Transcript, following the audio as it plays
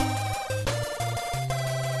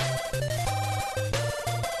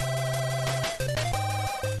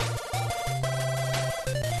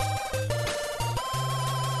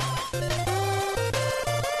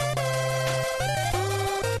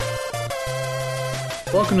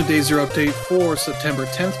Welcome to Day Zero Update for September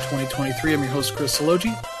 10th, 2023. I'm your host, Chris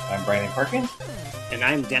Sologi. I'm Brandon Parkin. And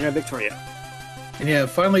I'm Dana Victoria. And yeah,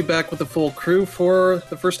 finally back with the full crew for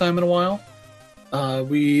the first time in a while.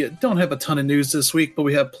 We don't have a ton of news this week, but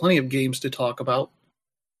we have plenty of games to talk about.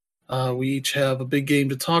 We each have a big game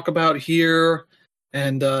to talk about here,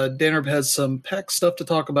 and Danner has some PAX stuff to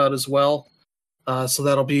talk about as well. So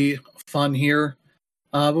that'll be fun here.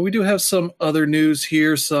 But we do have some other news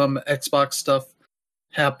here. Some Xbox stuff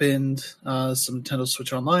happened. Some Nintendo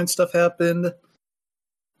Switch Online stuff happened.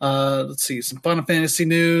 Let's see, some Final Fantasy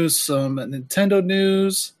news, some Nintendo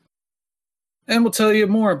news. And we'll tell you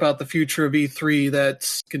more about the future of E3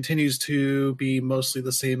 that continues to be mostly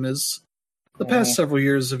the same as the past several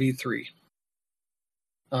years of E3.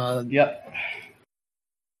 Yep.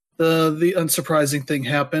 The unsurprising thing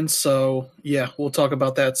happened, so yeah, we'll talk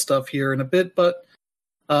about that stuff here in a bit, but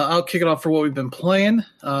I'll kick it off for what we've been playing.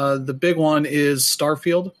 The big one is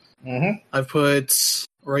Starfield. I've put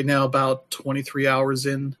right now about 23 hours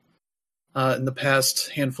in the past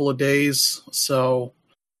handful of days, so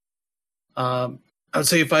I would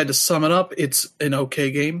say if I had to sum it up, it's an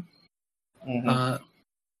okay game.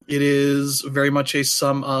 It is very much a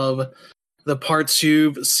sum of the parts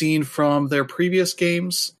you've seen from their previous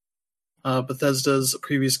games. Bethesda's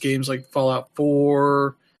previous games like Fallout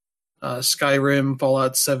 4, Skyrim,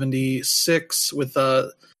 Fallout 76, with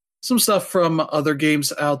some stuff from other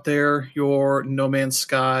games out there, your No Man's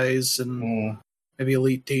Skies and maybe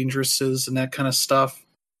Elite Dangerouses and that kind of stuff.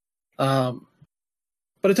 But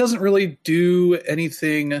it doesn't really do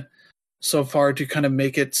anything so far to kind of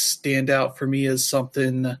make it stand out for me as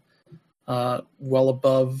something well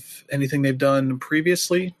above anything they've done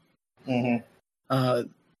previously. The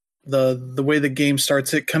way the game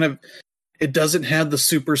starts, it doesn't have the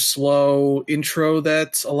super slow intro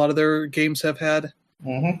that a lot of their games have had.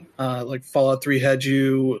 Like Fallout 3 had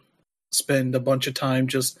you spend a bunch of time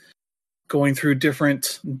just going through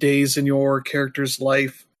different days in your character's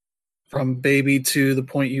life, from baby to the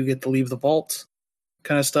point you get to leave the vault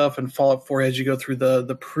kind of stuff. And Fallout 4 had you go through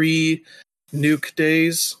the pre-nuke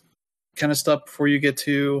days kind of stuff before you get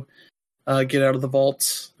to get out of the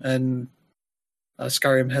vault. And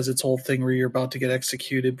Skyrim has its whole thing where you're about to get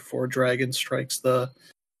executed before a dragon strikes the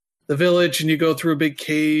village, and you go through a big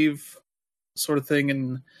cave sort of thing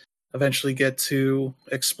and eventually get to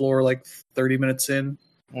explore like 30 minutes in.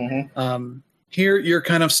 Here you're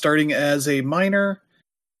kind of starting as a miner,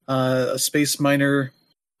 a space miner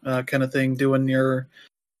kind of thing, doing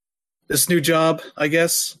this new job, I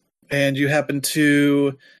guess, and you happen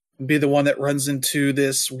to be the one that runs into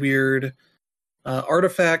this weird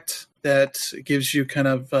artifact that gives you kind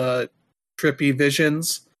of trippy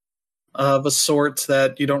visions of a sort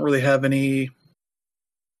that you don't really have any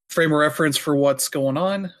frame of reference for what's going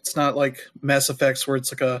on. It's not like Mass Effects where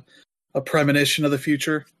it's like a premonition of the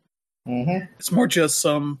future. It's more just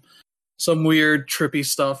some weird trippy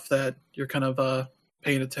stuff that you're kind of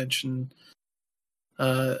paying attention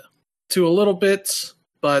to a little bit,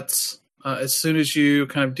 but as soon as you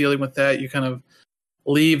kind of dealing with that, you kind of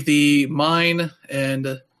leave the mine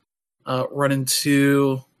and run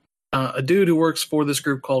into a dude who works for this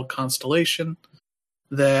group called Constellation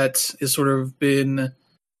that is sort of been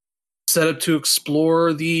set up to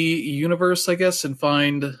explore the universe, I guess, and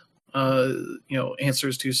find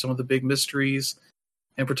answers to some of the big mysteries.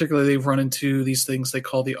 And particularly, they've run into these things they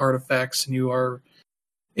call the artifacts, and you are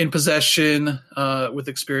in possession with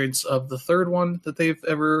experience of the third one that they've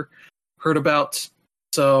ever heard about.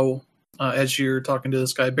 So as you're talking to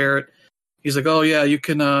this guy, Barrett, he's like, oh, yeah, you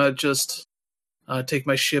can just take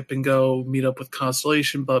my ship and go meet up with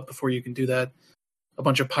Constellation. But before you can do that, a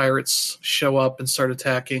bunch of pirates show up and start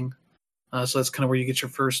attacking. So that's kind of where you get your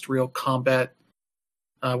first real combat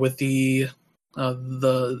with the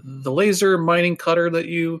laser mining cutter that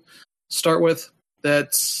you start with.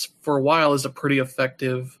 That's, for a while, is a pretty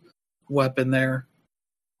effective weapon there.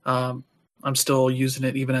 I'm still using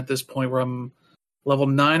it even at this point where I'm level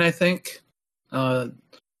 9, I think.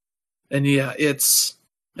 And yeah, it's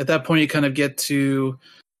at that point you kind of get to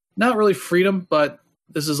not really freedom, but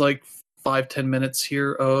this is like 5-10 minutes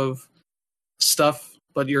here of stuff,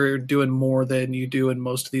 but you're doing more than you do in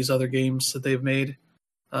most of these other games that they've made.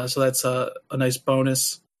 So that's a nice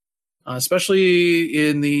bonus, especially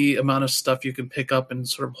in the amount of stuff you can pick up and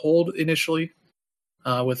sort of hold initially,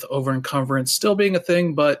 with over encumbrance still being a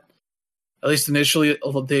thing, but at least initially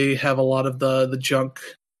they have a lot of the junk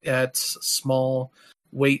at small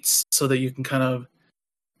weights so that you can kind of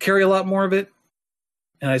carry a lot more of it.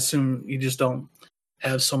 And I assume you just don't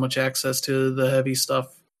have so much access to the heavy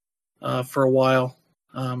stuff for a while.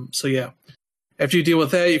 So yeah, after you deal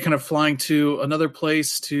with that, you're kind of flying to another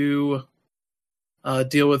place to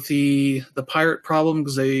deal with the pirate problem,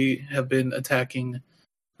 because they have been attacking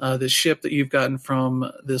the ship that you've gotten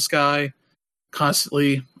from this guy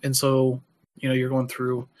constantly. And so, you're going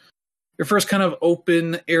through your first kind of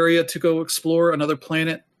open area to go explore another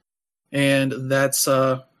planet. And it's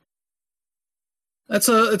a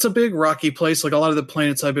big rocky place. Like, a lot of the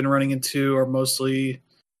planets I've been running into are mostly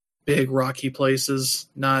big rocky places,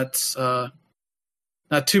 not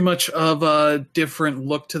too much of a different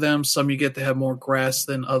look to them. Some you get to have more grass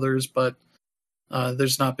than others, but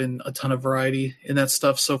there's not been a ton of variety in that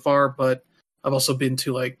stuff so far. But I've also been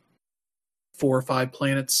to like 4 or 5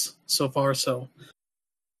 planets so far, so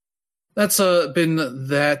that's been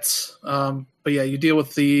that. But yeah, you deal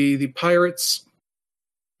with the pirates,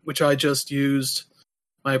 which I just used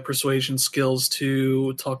my persuasion skills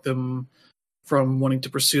to talk them from wanting to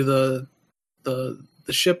pursue the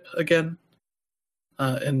ship again.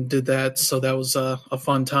 And did that, so that was a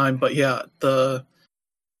fun time. But yeah, the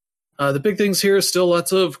big things here is still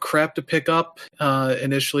lots of crap to pick up.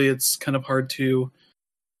 Initially, it's kind of hard to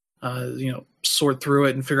sort through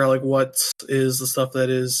it and figure out like what is the stuff that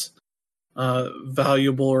is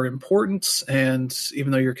valuable or important. And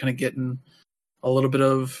even though you're kind of getting a little bit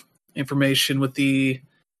of information with the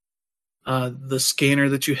scanner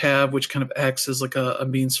that you have, which kind of acts as like a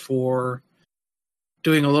means for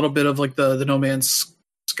doing a little bit of like the No Man's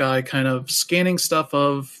Sky kind of scanning stuff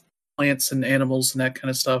of plants and animals and that kind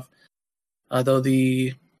of stuff. Though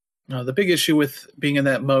the big issue with being in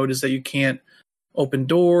that mode is that you can't open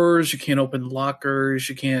doors, you can't open lockers,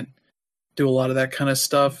 you can't do a lot of that kind of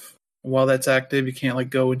stuff while that's active. You can't like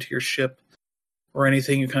go into your ship or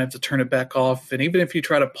anything. You kind of have to turn it back off. And even if you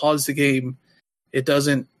try to pause the game, it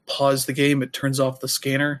doesn't pause the game. It turns off the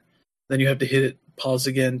scanner. Then you have to hit it pause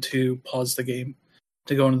again to pause the game,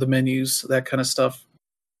 to go into the menus, that kind of stuff.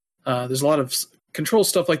 There's a lot of control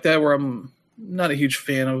stuff like that where I'm not a huge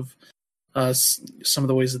fan of some of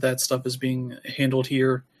the ways that stuff is being handled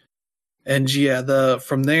here. And yeah,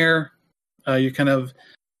 from there, you kind of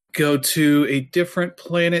go to a different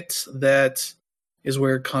planet that is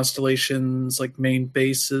where Constellation's like main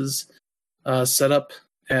base is set up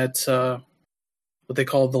at what they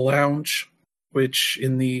call the lounge, which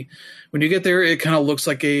when you get there, it kind of looks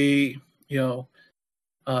like a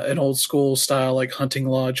an old school style like hunting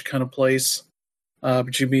lodge kind of place.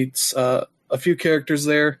 But you meet a few characters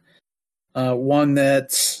there. One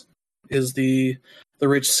that is the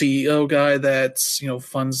rich CEO guy that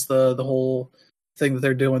funds the whole thing that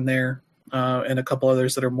they're doing there, and a couple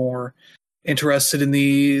others that are more interested in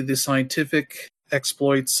the scientific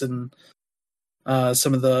exploits and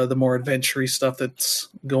some of the more adventure-y stuff that's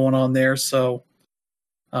going on there. So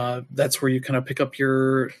that's where you kind of pick up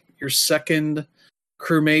your second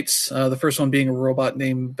crewmates. The first one being a robot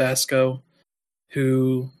named Vasco,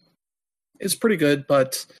 who is pretty good,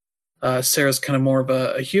 but Sarah's kind of more of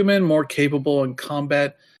a human, more capable in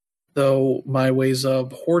combat. Though my ways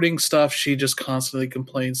of hoarding stuff, she just constantly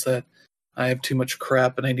complains that I have too much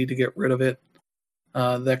crap and I need to get rid of it.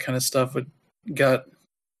 That kind of stuff got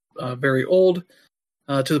very old,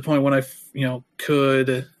 to the point when I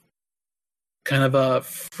could kind of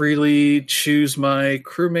freely choose my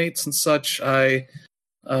crewmates and such. I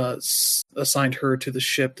assigned her to the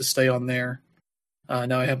ship to stay on there.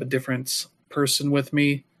 Now I have a different person with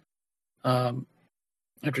me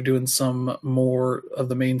after doing some more of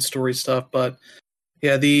the main story stuff. But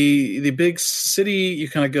yeah, the big city you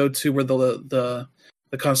kind of go to where the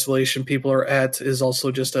Constellation people are at is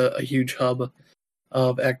also just a huge hub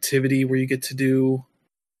of activity where you get to do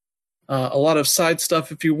a lot of side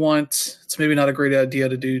stuff if you want. It's maybe not a great idea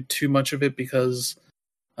to do too much of it, because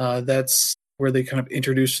that's where they kind of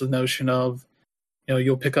introduce the notion of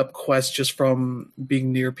you'll pick up quests just from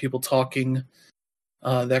being near people talking,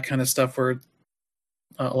 that kind of stuff, where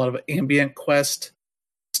a lot of ambient quest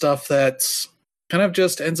stuff that kind of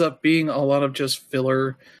just ends up being a lot of just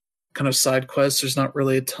filler kind of side quests. There's not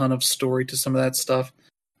really a ton of story to some of that stuff.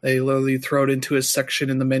 They literally throw it into a section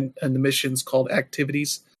in the missions called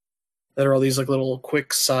activities that are all these like little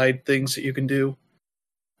quick side things that you can do.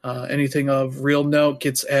 Anything of real note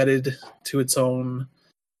gets added to its own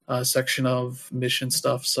section of mission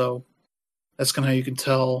stuff. So that's kind of how you can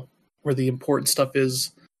tell where the important stuff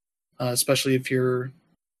is, especially if you're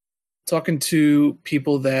talking to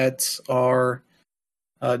people that are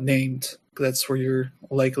named. That's where you're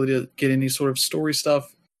likely to get any sort of story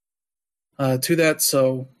stuff to that.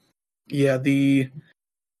 So yeah,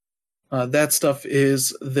 that stuff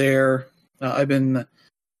is there. I've been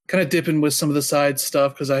kind of dipping with some of the side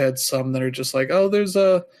stuff because I had some that are just like, oh, there's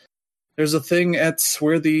a thing at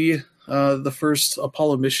where the the first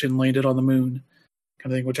Apollo mission landed on the moon,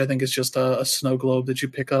 kind of thing, which I think is just a snow globe that you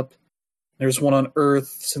pick up. There's one on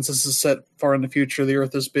Earth. Since this is set far in the future, the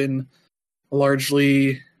Earth has been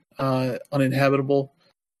largely uninhabitable,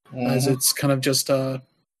 as it's kind of just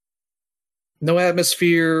no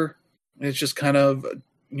atmosphere. It's just kind of,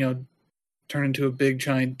 turned into a big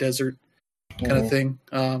giant desert kind of thing.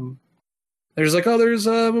 There's there's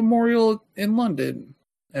a memorial in London,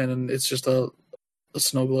 and it's just a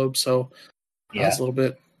snow globe. So it's a little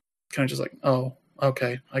bit kind of just like, oh,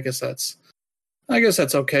 okay, I guess that's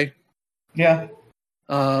okay. Yeah.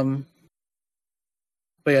 But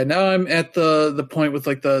yeah, now I'm at the point with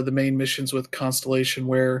the main missions with Constellation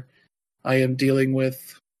where I am dealing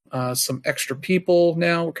with some extra people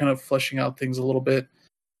now. We're kind of fleshing out things a little bit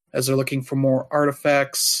as they're looking for more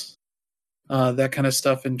artifacts, that kind of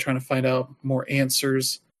stuff, and trying to find out more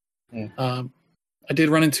answers. I did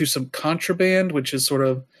run into some contraband, which is sort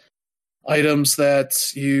of items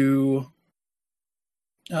that you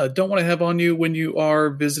don't want to have on you when you are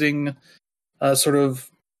visiting sort of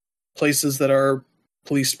places that are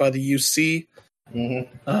policed by the UC,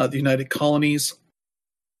 the United Colonies.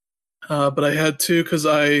 But I had to, because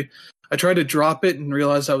I tried to drop it and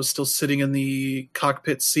realized I was still sitting in the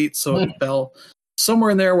cockpit seat, so it fell somewhere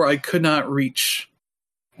in there where I could not reach.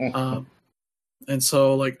 And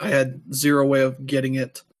so I had zero way of getting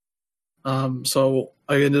it. So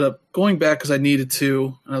I ended up going back because I needed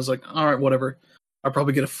to, and I was like, all right, whatever. I'll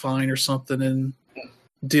probably get a fine or something and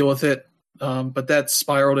deal with it. But that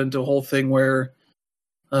spiraled into a whole thing where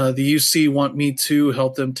the UC want me to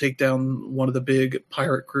help them take down one of the big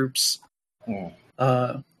pirate groups.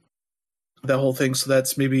 That whole thing. So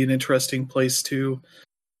that's maybe an interesting place to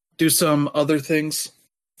do some other things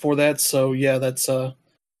for that. So yeah, that's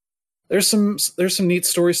there's some neat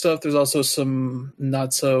story stuff. There's also some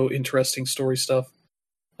not so interesting story stuff.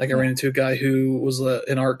 I ran into a guy who was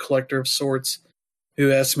an art collector of sorts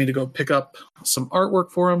who asked me to go pick up some artwork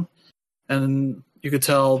for him. And you could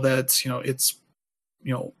tell that, it's,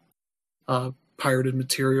 pirated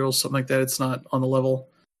material, something like that. It's not on the level.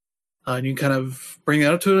 And you kind of bring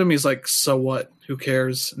that up to him. He's like, so what? Who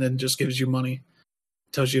cares? And then just gives you money.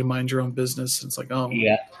 Tells you to mind your own business. And it's like, oh.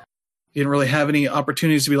 Yeah. You didn't really have any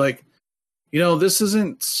opportunities to be like, this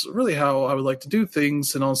isn't really how I would like to do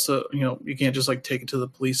things. And also, you can't just take it to the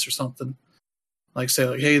police or something.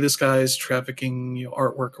 Say hey, this guy's trafficking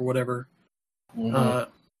artwork or whatever. But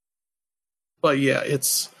yeah,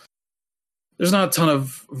 there's not a ton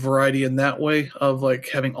of variety in that way of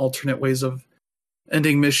having alternate ways of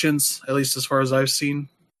ending missions, at least as far as I've seen.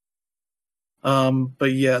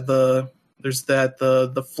 But yeah, there's that.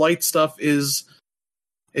 The flight stuff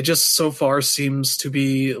it just so far seems to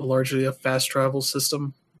be largely a fast travel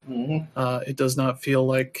system. It does not feel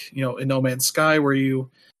like, in No Man's Sky where you're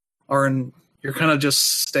kind of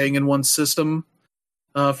just staying in one system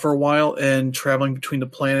for a while and traveling between the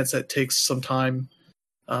planets. That takes some time,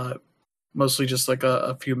 mostly just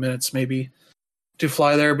a few minutes maybe to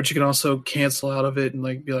fly there, but you can also cancel out of it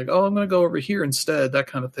and be like, oh, I'm going to go over here instead, that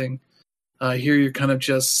kind of thing. Here you're kind of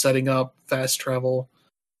just setting up fast travel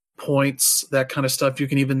points, that kind of stuff. You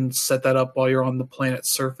can even set that up while you're on the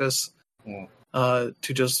planet's surface to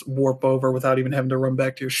just warp over without even having to run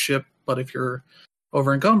back to your ship. But if you're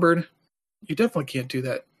over encumbered, you definitely can't do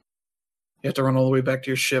that. You have to run all the way back to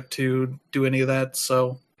your ship to do any of that.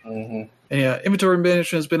 So, and yeah, inventory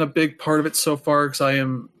management has been a big part of it so far because I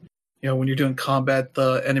am, when you're doing combat,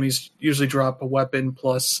 the enemies usually drop a weapon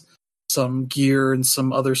plus some gear and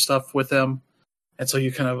some other stuff with them. And so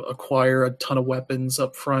you kind of acquire a ton of weapons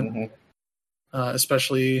up front.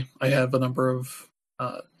 Especially, I have a number of,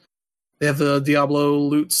 they have the Diablo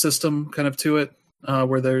loot system kind of to it,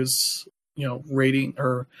 where there's, rating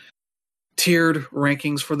or tiered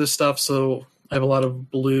rankings for this stuff. So I have a lot of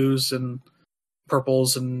blues and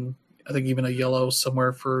purples and I think even a yellow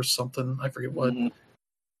somewhere for something. I forget what.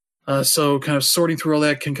 So kind of sorting through all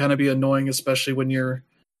that can kind of be annoying, especially when you're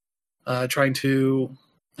trying to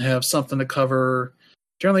have something to cover.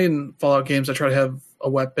 Generally in Fallout games, I try to have a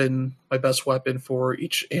weapon, my best weapon for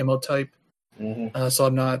each ammo type. So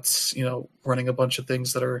I'm not, running a bunch of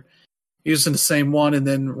things that are using the same one and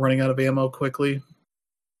then running out of ammo quickly.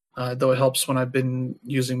 Though it helps when I've been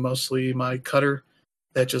using mostly my cutter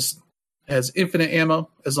that just has infinite ammo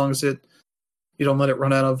as long as you don't let it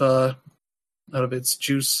run out of its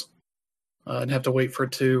juice and have to wait for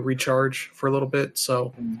it to recharge for a little bit.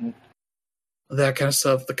 So that kind of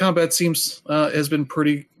stuff. The combat has been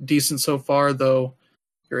pretty decent so far, though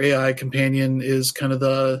your AI companion is kind of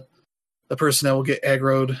the person that will get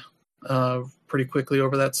aggroed pretty quickly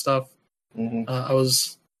over that stuff. I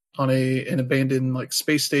was on an abandoned like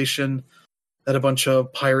space station that a bunch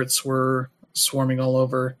of pirates were swarming all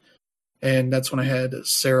over, and that's when I had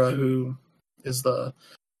Sarah, who is the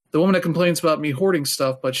woman that complains about me hoarding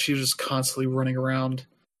stuff, but she's just constantly running around,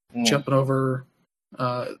 jumping over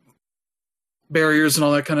barriers and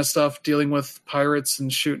all that kind of stuff, dealing with pirates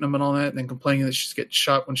and shooting them and all that, and then complaining that she's getting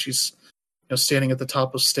shot when she's standing at the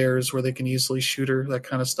top of stairs where they can easily shoot her, that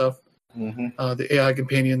kind of stuff. The AI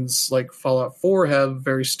companions like Fallout 4 have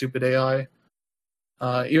very stupid AI.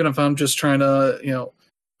 Even if I'm just trying to,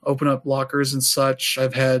 open up lockers and such,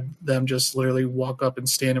 I've had them just literally walk up and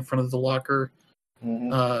stand in front of the locker,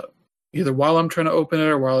 either while I'm trying to open it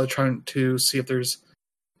or while I'm trying to see if there's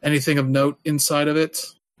anything of note inside of it,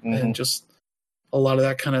 and just a lot of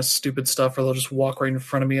that kind of stupid stuff, or they'll just walk right in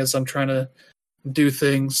front of me as I'm trying to do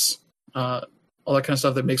things, all that kind of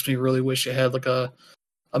stuff that makes me really wish it had like a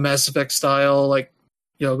Mass Effect style, like,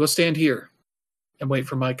 go stand here and wait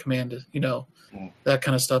for my command, that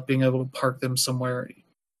kind of stuff, being able to park them somewhere.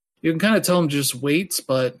 You can kind of tell them to just wait,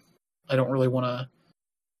 but I don't really want to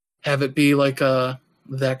have it be like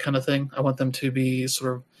that kind of thing. I want them to be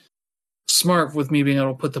sort of smart with me being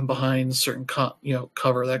able to put them behind certain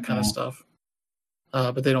cover, that kind of stuff.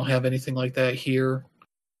 But they don't have anything like that here.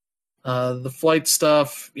 The flight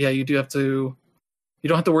stuff, you don't have to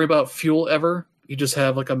worry about fuel ever. You just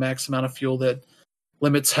have like a max amount of fuel that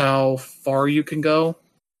limits how far you can go.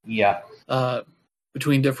 Yeah.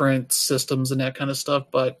 Between different systems and that kind of stuff.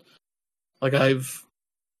 But like, I've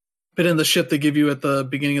been in the ship they give you at the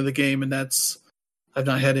beginning of the game, and I've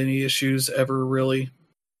not had any issues ever, really,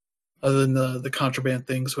 other than the contraband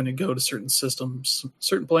things when you go to certain systems,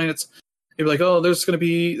 certain planets. You'd be like, oh, they're going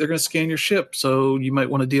to scan your ship, so you might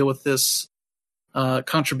want to deal with this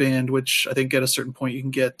contraband, which I think at a certain point you can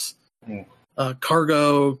get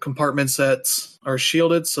cargo compartments that are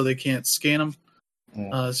shielded so they can't scan them.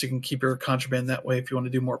 So you can keep your contraband that way if you want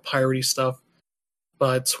to do more piratey stuff.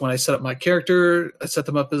 But when I set up my character, I set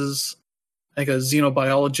them up as like a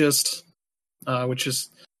xenobiologist, which is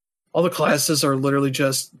all the classes are literally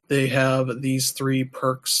just, they have these 3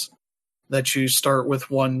 perks that you start with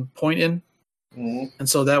 1 point in. And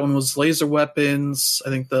so that one was laser weapons. I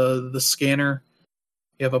think the scanner,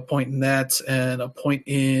 you have a point in that, and a point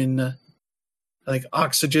in, I think,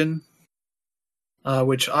 oxygen,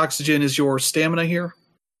 which oxygen is your stamina here.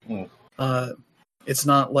 It's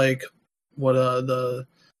not like what the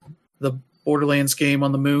Borderlands game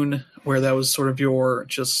on the moon, where that was sort of your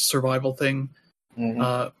just survival thing.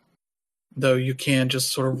 Though you can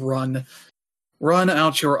just sort of run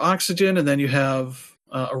out your oxygen, and then you have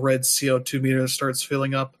a red CO2 meter that starts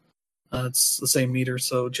filling up. It's the same meter,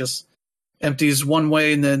 so it just empties one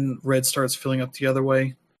way, and then red starts filling up the other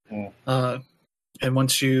way. And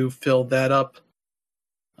once you fill that up,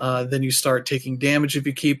 then you start taking damage if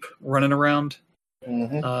you keep running around.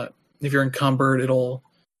 If you're encumbered,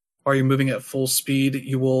 while you're moving at full speed,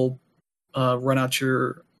 you will run out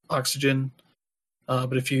your oxygen.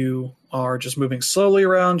 But if you are just moving slowly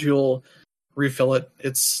around, you'll refill it.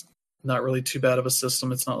 It's not really too bad of a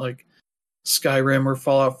system. It's not like Skyrim or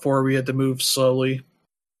Fallout 4 where we had to move slowly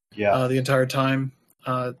the entire time.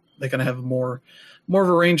 They kind of have more of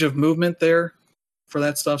a range of movement there for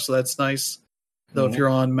that stuff, so that's nice. Though if you're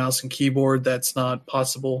on mouse and keyboard, that's not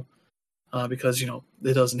possible because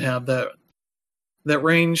it doesn't have that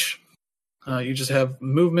range. You just have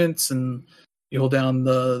movements, and you hold down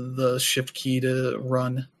the shift key to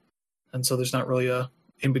run, and so there's not really a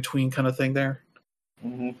in between kind of thing there.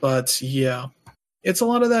 But yeah, it's a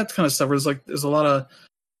lot of that kind of stuff. There's a lot of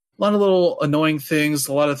little annoying things,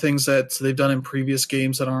 a lot of things that they've done in previous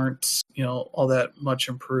games that aren't all that much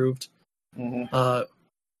improved. And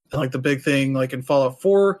like the big thing, like in Fallout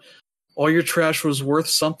 4, all your trash was worth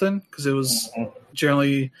something because it was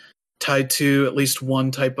generally tied to at least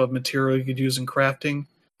one type of material you could use in crafting.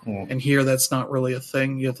 And here, that's not really a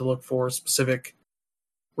thing. You have to look for specific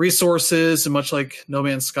resources, and much like No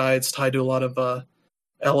Man's Sky, it's tied to a lot of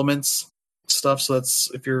elements stuff. So that's,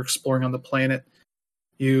 if you're exploring on the planet,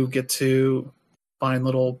 you get to find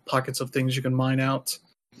little pockets of things you can mine out.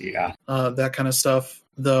 That kind of stuff.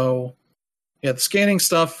 Though, the scanning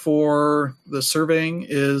stuff for the surveying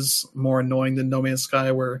is more annoying than No Man's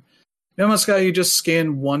Sky, where No Man's Sky, you just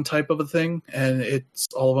scan one type of a thing, and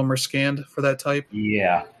all of them are scanned for that type.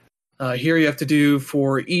 Here you have to do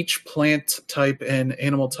for each plant type and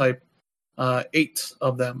animal type, 8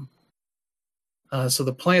 of them. So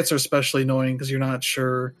the plants are especially annoying because you're not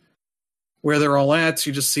sure where they're all at.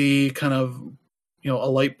 You just see kind of, a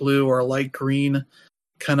light blue or a light green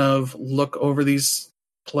kind of look over these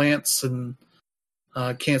plants, and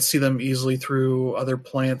can't see them easily through other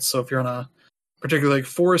plants. So if you're on a particularly like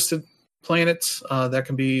forested planets. That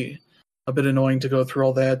can be a bit annoying to go through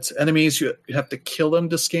all that. Enemies, you have to kill them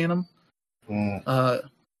to scan them.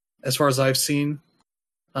 As far as I've seen,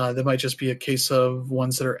 that might just be a case of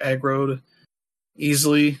ones that are aggroed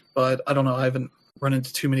easily, but I don't know. I haven't run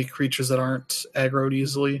into too many creatures that aren't aggroed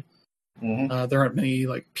easily. There aren't many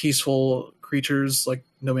like peaceful creatures like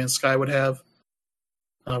No Man's Sky would have,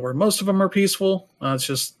 where most of them are peaceful. It's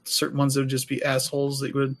just certain ones that would just be assholes that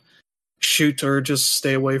you would shoot or just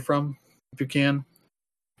stay away from if you can.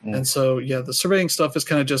 And so, yeah, the surveying stuff is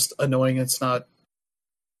kind of just annoying. It's not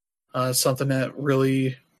something that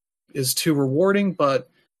really is too rewarding, but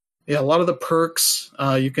yeah, a lot of the perks,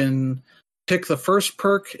 you can pick the first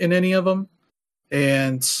perk in any of them,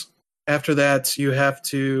 and after that, you have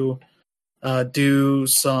to do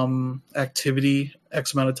some activity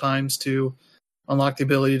X amount of times to unlock the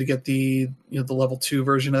ability to get the level 2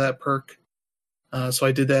 version of that perk. So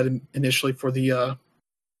I did that initially for the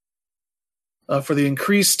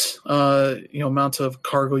increased amount of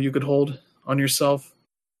cargo you could hold on yourself.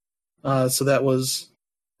 So that was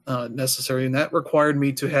necessary, and that required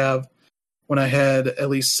me to have, when I had at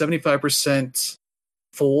least 75%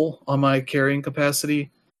 full on my carrying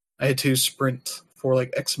capacity, I had to sprint for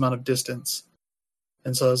like X amount of distance.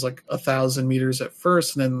 And so it was like 1,000 meters at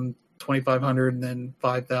first, and then 2,500, and then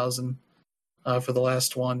 5,000 for the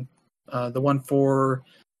last one. The one for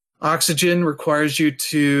oxygen requires you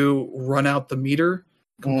to run out the meter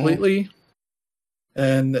completely.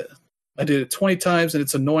 And I did it 20 times, and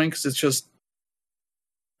it's annoying because it's just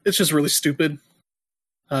really stupid.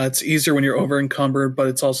 It's easier when you're over encumbered, but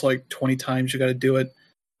it's also like 20 times you got to do it.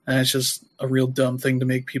 And it's just a real dumb thing to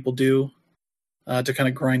make people do, to kind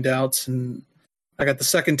of grind out. And I got the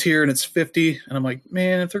second tier, and it's 50. And I'm like,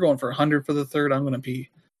 man, if they're going for 100 for the third, I'm going to be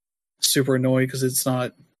super annoyed because it's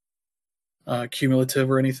not cumulative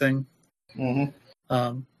or anything.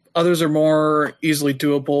 Others are more easily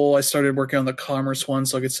doable. I started working on the commerce one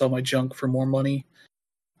so I could sell my junk for more money.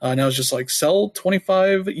 And I was just like, sell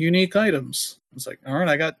 25 unique items. I was like, all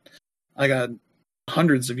right, I got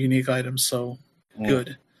hundreds of unique items, so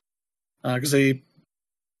good. Because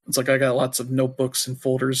it's like I got lots of notebooks and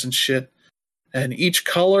folders and shit, and each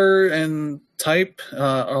color and type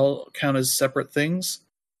all count as separate things.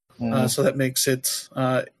 So that makes it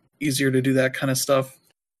easier to do that kind of stuff.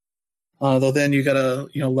 Though then you gotta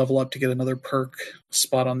level up to get another perk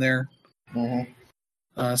spot on there.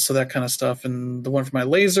 So that kind of stuff. And the one for my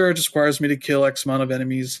laser just requires me to kill X amount of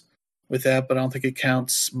enemies with that, but I don't think it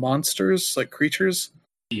counts monsters, like creatures.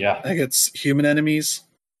 Yeah. I think it's human enemies,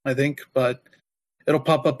 I think, but it'll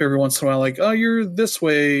pop up every once in a while like, oh, you're this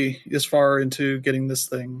way, this far into getting this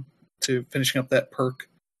thing, to finishing up that perk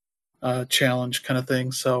challenge kind of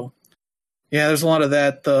thing. So yeah, there's a lot of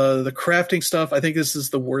that. The crafting stuff, I think this is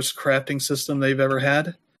the worst crafting system they've ever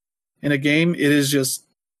had in a game. It is just,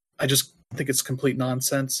 I just think it's complete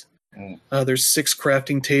nonsense. There's 6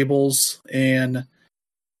 crafting tables, and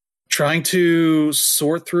trying to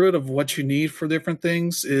sort through it of what you need for different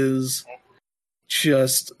things is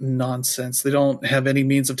just nonsense. They don't have any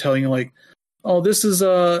means of telling you like, oh, this is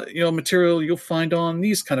a material you'll find on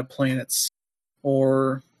these kind of planets,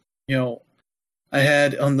 or I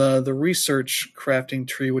had on the research crafting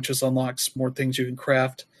tree, which just unlocks more things you can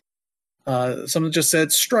craft. Someone just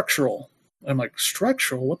said structural. I'm like,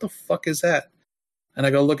 structural? What the fuck is that? And I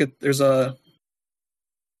go look at, there's a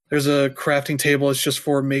crafting table. It's just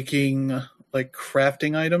for making like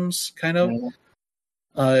crafting items, kind of.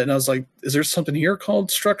 And I was like, is there something here called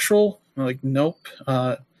structural? And I'm like, nope.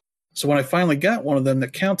 So when I finally got one of them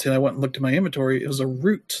that counted, I went and looked at my inventory. It was a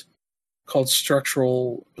root called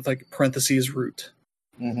structural with like parentheses root.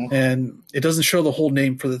 And it doesn't show the whole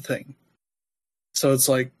name for the thing. So it's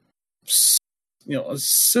like, a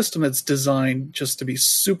system that's designed just to be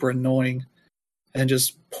super annoying and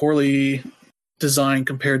just poorly designed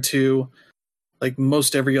compared to like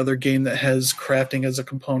most every other game that has crafting as a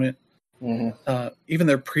component. Even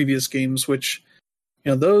their previous games, which,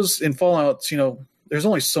 those in Fallout, there's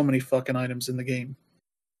only so many fucking items in the game.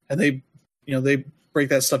 And they break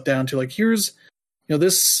that stuff down to like, here's,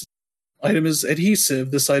 this item is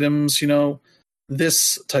adhesive. This item's,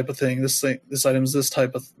 this type of thing. This item's this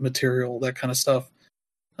type of material, that kind of stuff.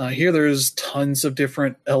 Here there's tons of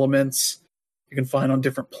different elements you can find on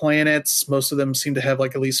different planets. Most of them seem to have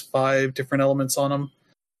like at least 5 different elements on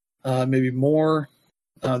them, maybe more,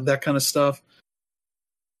 that kind of stuff.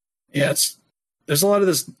 Yeah, there's a lot of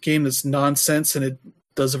this game that's nonsense, and it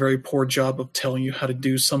does a very poor job of telling you how to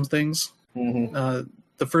do some things. The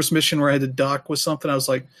first mission where I had to dock with something, I was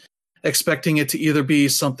like expecting it to either be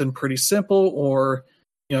something pretty simple or,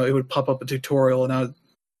 it would pop up a tutorial and I would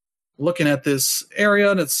looking at this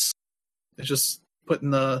area, and it's just putting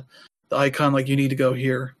the icon like you need to go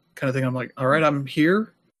here kind of thing. I'm like, all right, I'm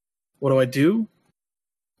here. What do I do?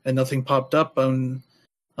 And nothing popped up. And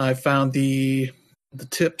I found the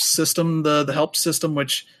tips system, the help system,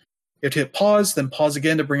 which you have to hit pause, then pause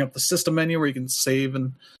again to bring up the system menu where you can save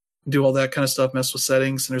and do all that kind of stuff, mess with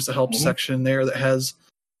settings. And there's a help section there that has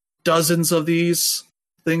dozens of these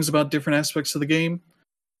things about different aspects of the game.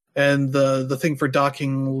 And the thing for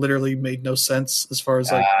docking literally made no sense as far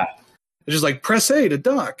as like, it's just like press A to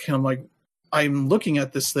dock. And I'm like, I'm looking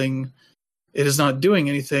at this thing. It is not doing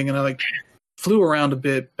anything. And I like flew around a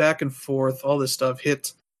bit, back and forth, all this stuff,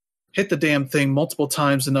 hit the damn thing multiple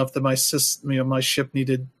times enough that my ship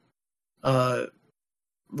needed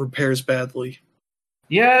repairs badly.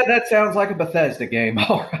 Yeah, that sounds like a Bethesda game,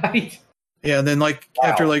 all right. Yeah, and then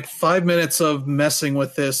after 5 minutes of messing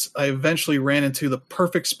with this, I eventually ran into the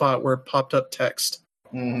perfect spot where it popped up text.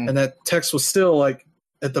 Mm-hmm. And that text was still like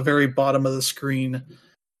at the very bottom of the screen,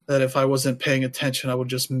 that if I wasn't paying attention, I would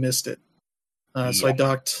just missed it. So I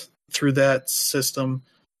docked through that system.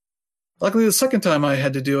 Luckily, the second time I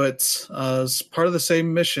had to do it was part of the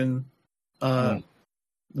same mission, the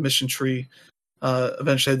mission tree.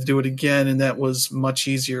 Eventually I had to do it again, and that was much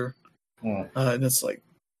easier. And it's like,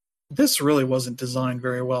 this really wasn't designed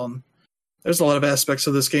very well. And there's a lot of aspects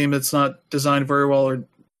of this game that's not designed very well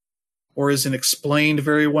or isn't explained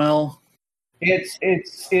very well.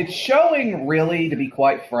 It's showing, really, to be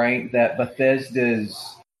quite frank, that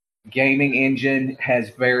Bethesda's gaming engine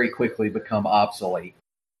has very quickly become obsolete,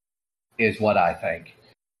 is what I think.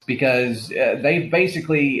 Because they've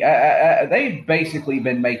basically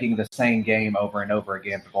been making the same game over and over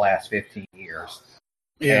again for the last 15 years.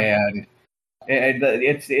 Yeah. And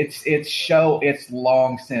it's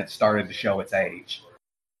long since started to show its age.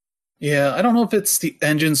 Yeah, I don't know if it's the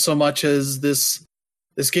engine so much as this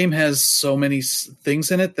game has so many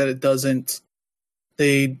things in it that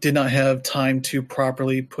they did not have time to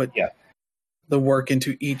properly put the work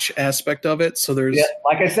into each aspect of it. So there's,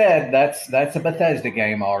 like I said, that's a Bethesda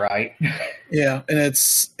game, all right. Yeah, and it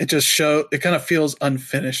kind of feels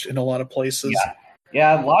unfinished in a lot of places.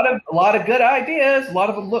 Yeah, a lot of good ideas. A lot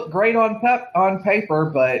of them look great on paper,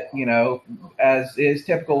 but as is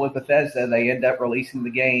typical with Bethesda, they end up releasing the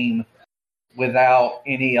game without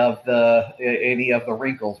any of the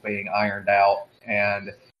wrinkles being ironed out.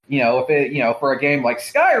 And for a game like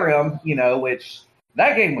Skyrim, which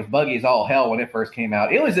that game was buggy as all hell when it first came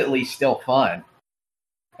out, it was at least still fun.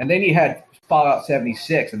 And then you had Fallout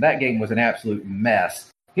 76, and that game was an absolute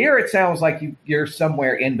mess. Here it sounds like you're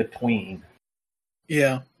somewhere in between.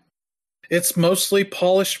 Yeah, it's mostly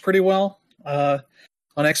polished pretty well. On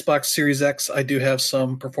Xbox Series X, I do have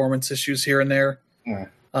some performance issues here and there,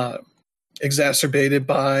 exacerbated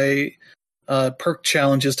by perk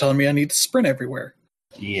challenges telling me I need to sprint everywhere.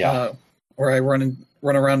 Yeah, where I run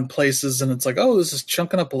around in places and it's like, oh, this is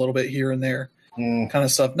chunking up a little bit here and there, kind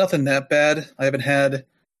of stuff. Nothing that bad. I haven't had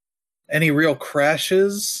any real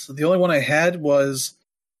crashes. The only one I had was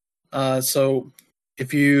so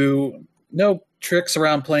if you know tricks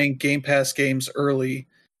around playing Game Pass games early,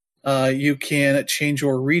 you can change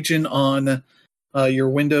your region on your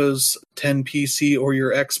Windows 10 PC or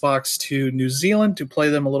your Xbox to New Zealand to play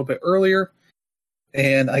them a little bit earlier.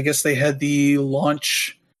 And I guess they had the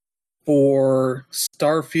launch for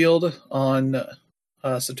Starfield on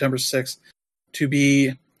September 6th to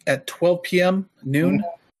be at 12 p.m. noon.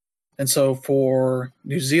 And so for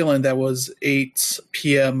New Zealand, that was 8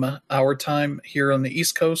 p.m. our time here on the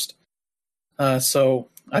East Coast. So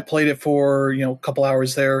I played it for, a couple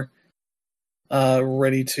hours there,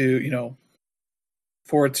 ready to,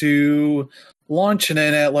 for it to launch. And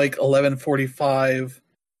then at 11:45,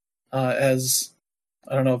 as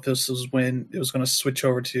I don't know if this was when it was going to switch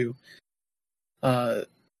over to the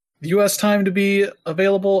U.S. time to be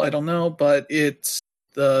available. I don't know, but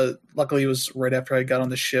luckily it was right after I got on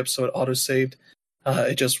the ship, so it auto-saved.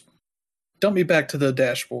 It just dumped me back to the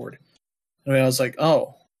dashboard. And I was like,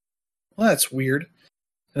 oh, well, that's weird.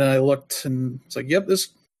 And I looked and it's like, yep, this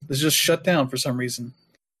just shut down for some reason. And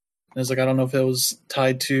I was like, I don't know if it was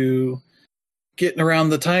tied to getting around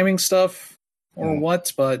the timing stuff or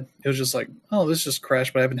what, but it was just like, oh, this just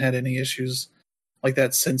crashed, but I haven't had any issues like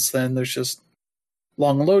that since then. There's just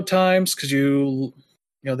long load times because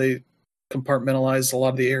they compartmentalize a lot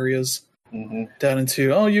of the areas down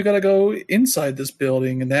into, oh, you got to go inside this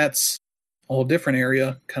building, and that's a whole different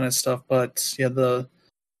area kind of stuff. But yeah, the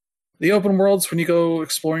open worlds, when you go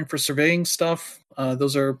exploring for surveying stuff,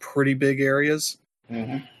 those are pretty big areas.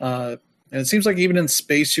 And it seems like even in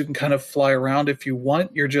space, you can kind of fly around if you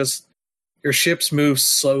want. Your ships move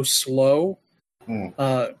so slow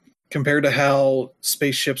compared to how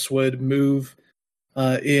spaceships would move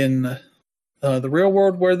in the real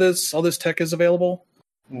world where all this tech is available.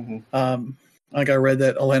 Like I read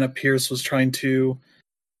that Alana Pierce was trying to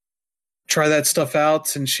try that stuff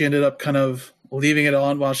out, and she ended up kind of leaving it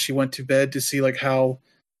on while she went to bed to see like how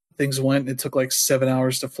things went. It took like 7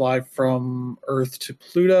 hours to fly from Earth to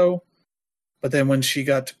Pluto, but then when she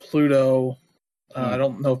got to Pluto, I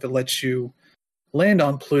don't know if it lets you land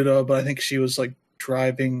on Pluto, but I think she was like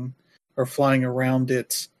driving or flying around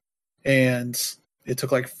it, and it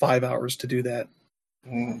took like 5 hours to do that.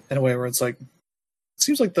 In a way where it's like, it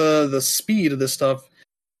seems like the speed of this stuff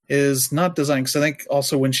is not designed, because I think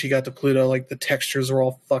also when she got to Pluto, like the textures are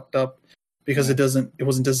all fucked up because it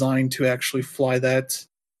wasn't designed to actually fly that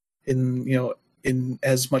in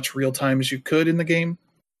as much real time as you could in the game.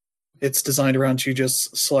 It's designed around you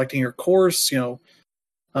just selecting your course,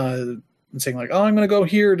 and saying like, oh, I'm going to go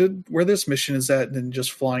here to where this mission is at, and then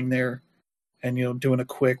just flying there and, doing a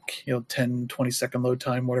quick, 10, 20 second load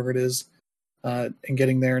time, whatever it is, and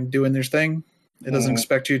getting there and doing their thing. It doesn't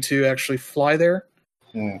expect you to actually fly there.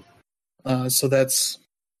 So that's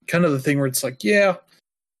kind of the thing where it's like, yeah,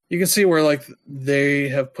 you can see where like they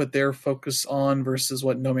have put their focus on versus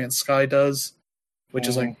what No Man's Sky does, which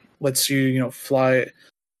is like lets you, fly.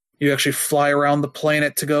 You actually fly around the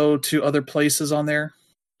planet to go to other places on there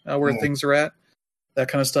where things are at, that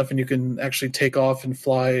kind of stuff. And you can actually take off and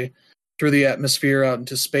fly through the atmosphere out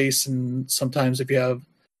into space. And sometimes if you have,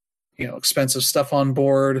 expensive stuff on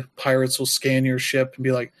board, pirates will scan your ship and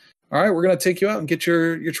be like, all right, we're going to take you out and get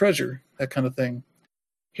your treasure, that kind of thing.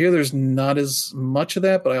 Here, there's not as much of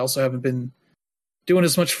that, but I also haven't been doing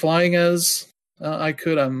as much flying as I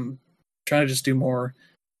could. I'm trying to just do more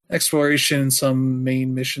exploration and some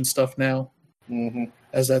main mission stuff now,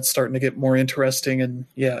 as that's starting to get more interesting. And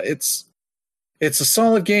yeah, it's a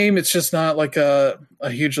solid game. It's just not like a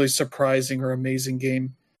hugely surprising or amazing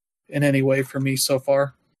game in any way for me so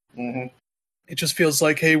far. It just feels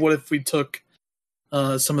like, hey, what if we took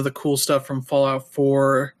some of the cool stuff from Fallout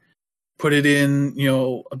 4, put it in,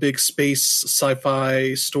 a big space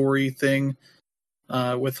sci-fi story thing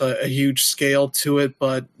with a huge scale to it,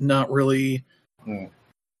 but not really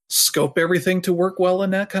scope everything to work well in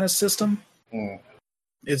that kind of system.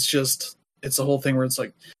 It's a whole thing where it's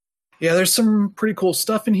like, yeah, there's some pretty cool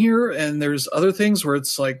stuff in here, and there's other things where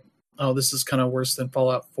it's like, oh, this is kind of worse than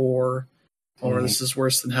Fallout 4, or this is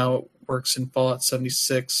worse than how it works in Fallout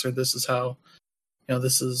 76, or this is how,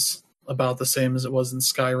 this is about the same as it was in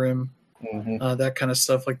Skyrim. That kind of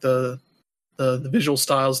stuff. Like the visual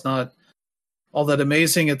style is not all that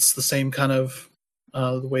amazing. It's the same kind of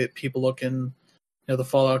the way that people look in the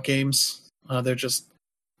Fallout games.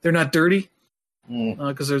 They're not dirty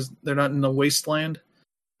because they're not in the wasteland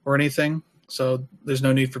or anything. So there's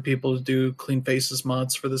no need for people to do clean faces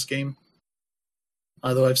mods for this game.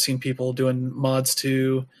 Though I've seen people doing mods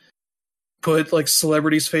to put like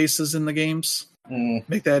celebrities' faces in the games,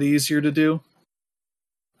 make that easier to do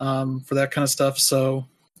for that kind of stuff. So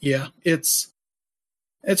yeah, it's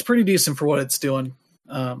pretty decent for what it's doing.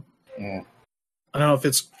 I don't know if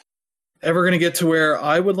it's ever going to get to where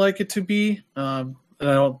I would like it to be. And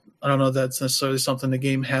I don't know if that's necessarily something the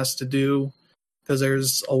game has to do, because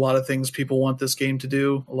there's a lot of things people want this game to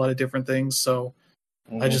do, a lot of different things. So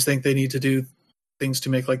I just think they need to do things to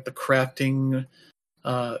make like the crafting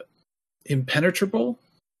impenetrable,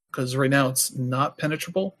 because right now it's not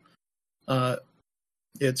penetrable.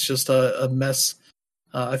 It's just a mess.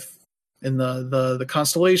 In the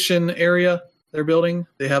Constellation area they're building,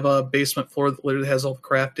 they have a basement floor that literally has all the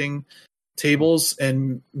crafting tables,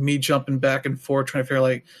 and me jumping back and forth trying to figure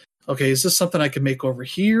like, okay, is this something I can make over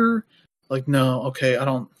here? Like, no, okay, I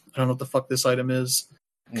don't know what the fuck this item is,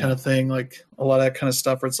 kind of thing. Like a lot of that kind of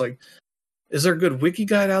stuff where it's like, is there a good wiki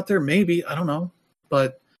guide out there? Maybe, I don't know,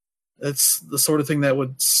 but it's the sort of thing that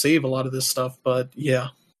would save a lot of this stuff. But yeah,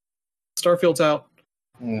 Starfield's out.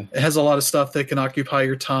 It has a lot of stuff that can occupy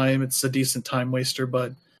your time. It's a decent time waster,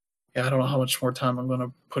 but yeah, I don't know how much more time I'm going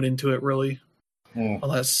to put into it, really.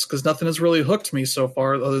 Unless, because nothing has really hooked me so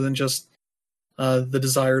far other than just the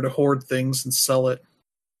desire to hoard things and sell it.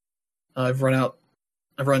 I've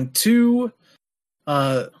run two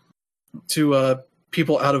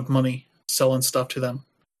people out of money selling stuff to them.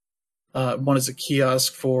 One is a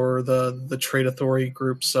kiosk for the Trade Authority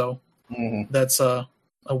group, so that's a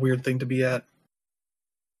weird thing to be at.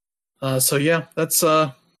 So yeah, that's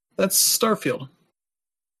Starfield.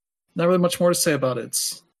 Not really much more to say about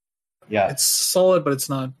it. It's solid, but it's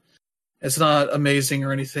not amazing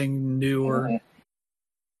or anything new or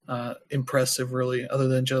impressive, really, other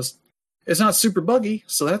than just it's not super buggy,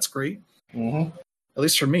 so that's great. At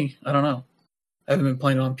least for me. I don't know. haven't been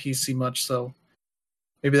playing it on PC much, so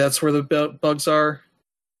maybe that's where the bugs are.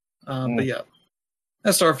 But yeah,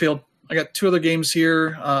 that's Starfield. I got 2 other games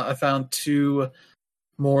here. I found 2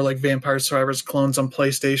 more like Vampire Survivors clones on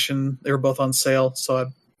PlayStation. They were both on sale, so I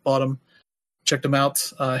bought them, checked them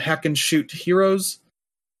out. Hack and Shoot Heroes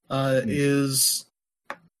is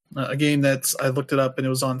a game that I looked it up and it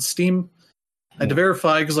was on Steam. I had to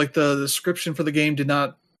verify because like the description for the game did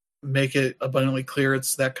not make it abundantly clear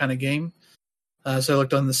it's that kind of game. So I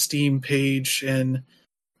looked on the Steam page and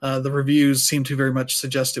the reviews seem to very much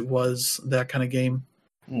suggest it was that kind of game.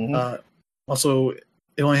 Also,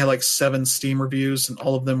 it only had like 7 Steam reviews and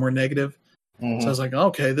all of them were negative. So I was like,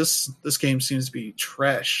 okay, this game seems to be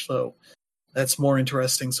trash. So that's more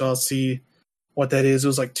interesting. So I'll see what that is. It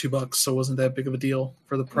was like $2, so it wasn't that big of a deal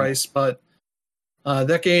for the price. But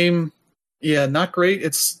that game, yeah, not great.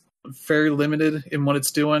 It's very limited in what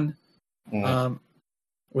it's doing.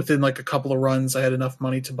 Within like a couple of runs, I had enough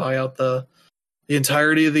money to buy out the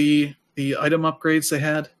entirety of the item upgrades they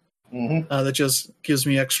had. That just gives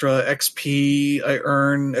me extra XP. I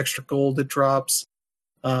earn extra gold that drops,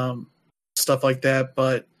 stuff like that.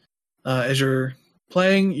 But as you're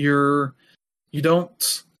playing, you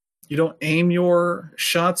don't aim your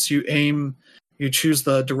shots. You choose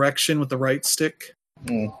the direction with the right stick,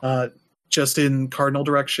 just in cardinal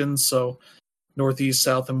directions. So northeast,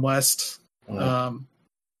 south, and west. And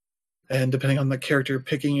depending on the character you're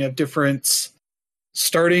picking, you have different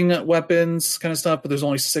starting weapons kind of stuff, but there's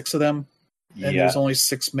only 6 of them, and there's only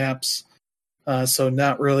 6 maps. So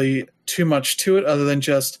not really too much to it other than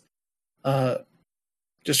just trying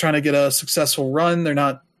to get a successful run. They're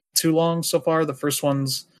not too long so far. The first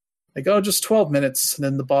one's like, just 12 minutes, and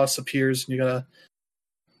then the boss appears, and you gotta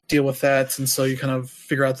deal with that. And so you kind of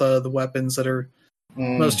figure out the weapons that are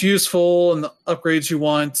most useful and the upgrades you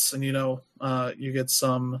want, and you get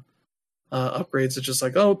some upgrades that just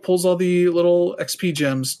like, it pulls all the little XP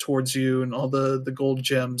gems towards you and all the gold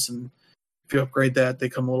gems, and if you upgrade that, they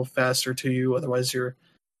come a little faster to you. Otherwise, you're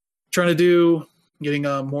trying to getting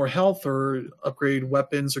more health or upgrade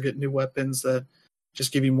weapons or get new weapons that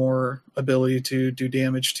just give you more ability to do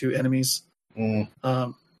damage to enemies.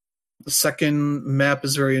 The second map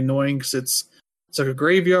is very annoying because it's like a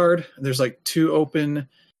graveyard. And there's like 2 open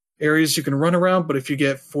areas you can run around, but if you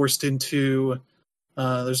get forced into,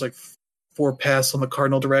 there's like 4 paths on the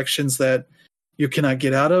cardinal directions that you cannot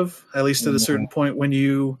get out of, at least at a certain point when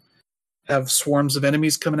you have swarms of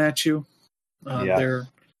enemies coming at you. They're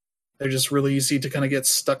just really easy to kind of get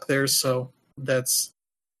stuck there. So that's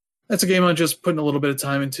a game I'm just putting a little bit of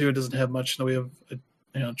time into. It doesn't have much in the way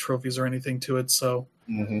of trophies or anything to it. So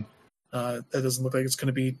that doesn't look like it's going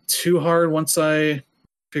to be too hard once I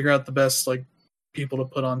figure out the best like people to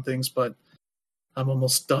put on things. But I'm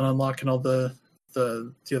almost done unlocking all the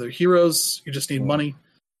other heroes. You just need money,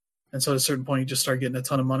 and so at a certain point you just start getting a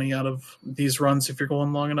ton of money out of these runs if you're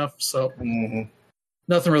going long enough. So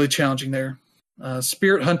nothing really challenging there.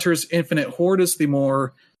 Spirit Hunters Infinite Horde is the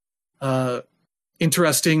more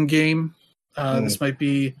interesting game. This might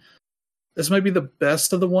be the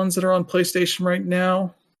best of the ones that are on PlayStation right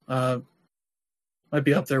now. Might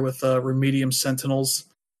be up there with Remedium Sentinels,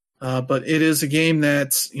 but it is a game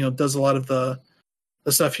that does a lot of the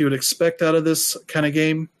stuff you would expect out of this kind of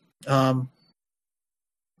game. The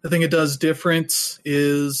thing it does different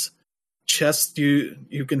is chests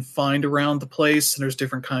you can find around the place, and there's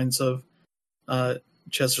different kinds of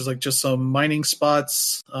chests. There's like just some mining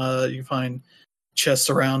spots. You find chests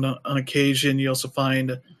around on occasion. You also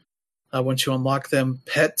find, once you unlock them,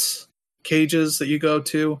 pet cages that you go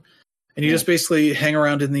to, and you just basically hang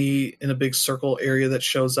around in a big circle area that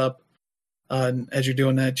shows up. And as you're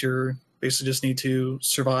doing that, you're basically just need to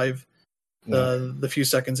survive the few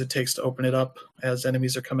seconds it takes to open it up as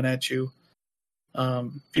enemies are coming at you.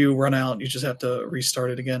 If you run out, you just have to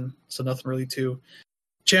restart it again. So nothing really too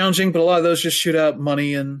challenging, but a lot of those just shoot out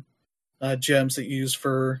money and gems that you use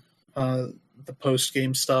for the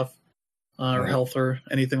post-game stuff or health or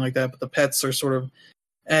anything like that. But the pets are sort of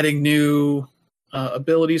adding new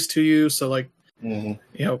abilities to you. So like,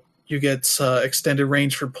 you get extended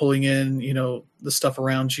range for pulling in, the stuff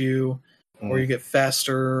around you, or you get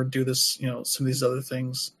faster, or do this, some of these other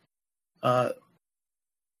things. But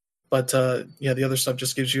the other stuff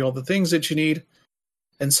just gives you all the things that you need.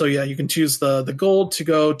 And so, you can choose the gold to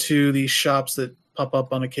go to the shops that pop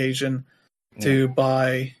up on occasion to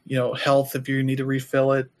buy, health if you need to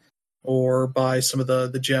refill it, or buy some of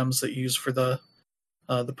the gems that you use for the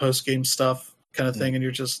post-game stuff kind of thing. And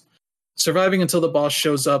you're just surviving until the boss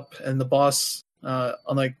shows up, and the boss,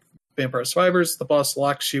 unlike Vampire Survivors, the boss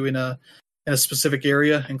locks you in a specific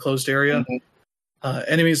area, enclosed area.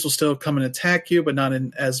 Enemies will still come and attack you, but not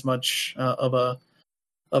in as much of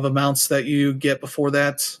amounts that you get before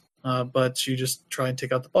that. But you just try and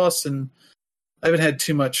take out the boss, and I haven't had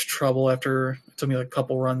too much trouble after it took me like a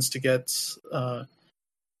couple runs to get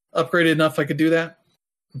upgraded enough I could do that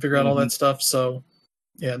and figure out all that stuff. So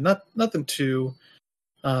yeah, nothing too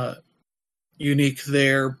unique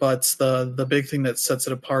there, but the big thing that sets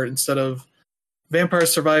it apart, instead of Vampire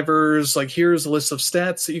Survivors, like here's a list of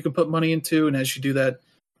stats that you can put money into, and as you do that,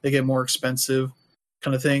 they get more expensive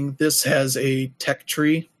kind of thing. This has a tech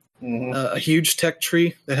tree, a huge tech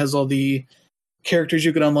tree that has all the characters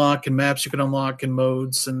you can unlock and maps you can unlock and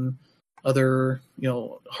modes and other,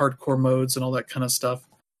 hardcore modes and all that kind of stuff,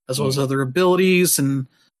 as well as other abilities and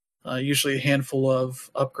usually a handful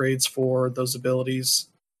of upgrades for those abilities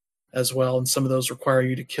as well. And some of those require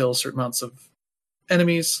you to kill certain amounts of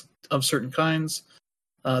enemies of certain kinds,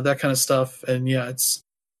 that kind of stuff. And yeah,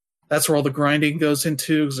 that's where all the grinding goes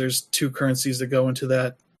into, because there's 2 currencies that go into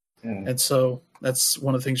that. And so that's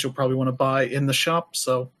one of the things you'll probably want to buy in the shop.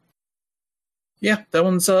 So yeah, that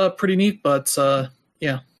one's pretty neat, but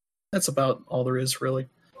yeah, that's about all there is really.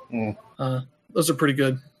 Those are pretty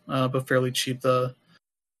good, but fairly cheap. The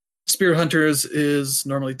Spirit Hunters is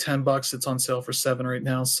normally $10. It's on sale for $7 right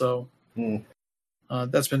now, so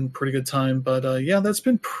that's been a pretty good time. But yeah, that's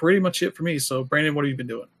been pretty much it for me. So Brandon, what have you been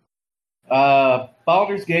doing?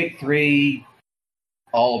 Baldur's Gate 3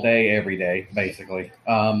 all day, every day, basically.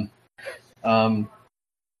 That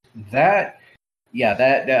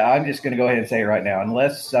I'm just going to go ahead and say it right now.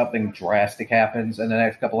 Unless something drastic happens in the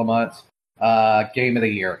next couple of months, game of the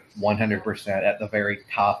year, 100% at the very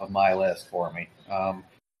top of my list for me.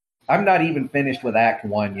 I'm not even finished with Act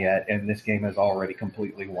 1 yet, and this game has already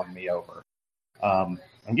completely won me over. I'm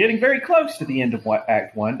getting very close to the end of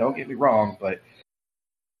Act 1, don't get me wrong, but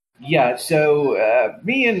yeah, so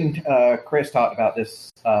me and Chris talked about this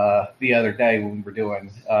the other day when we were doing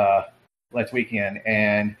Let's Weekend,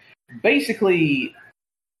 and basically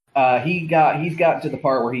he's gotten to the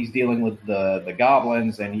part where he's dealing with the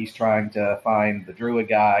goblins, and he's trying to find the druid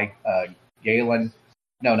guy, Galen.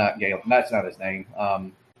 No, not Galen. That's not his name.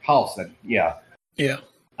 Halsin. Yeah.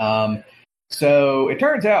 So it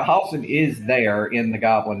turns out Halsin is there in the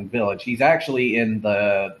goblin village. He's actually in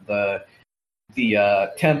the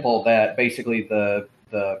temple that basically the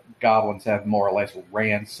goblins have more or less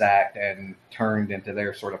ransacked and turned into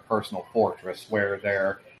their sort of personal fortress, where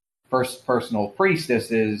their first personal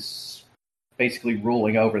priestess is basically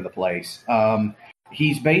ruling over the place.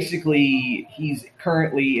 He's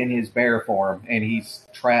currently in his bear form, and he's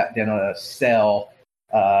trapped in a cell.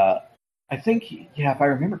 I think, if I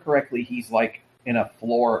remember correctly, he's like in a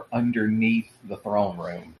floor underneath the throne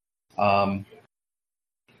room.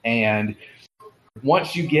 And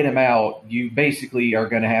once you get him out, you basically are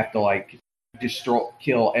going to have to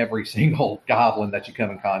kill every single goblin that you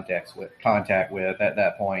come in contact with at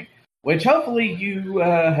that point. Which hopefully you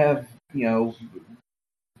have,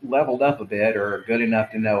 leveled up a bit or are good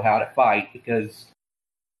enough to know how to fight, because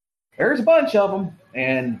there's a bunch of them,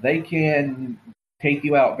 and they can take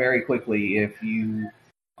you out very quickly if you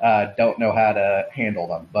don't know how to handle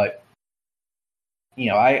them. But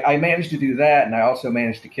I managed to do that, and I also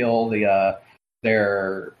managed to kill the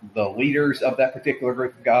leaders of that particular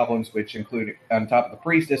group of goblins, which included, on top of the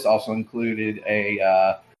priestess, also included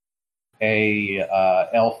a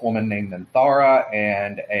elf woman named Nanthara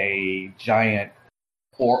and a giant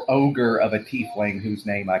or ogre of a tiefling whose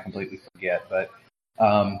name I completely forget. But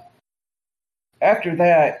after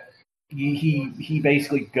that, he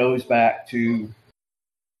basically goes back to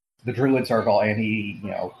the Druid Circle, and he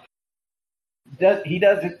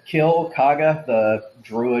doesn't kill Kaga, the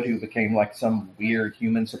druid who became like some weird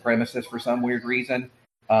human supremacist for some weird reason.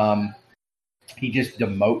 He just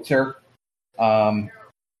demotes her.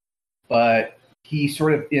 But he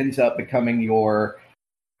sort of ends up becoming your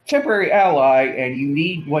temporary ally, and you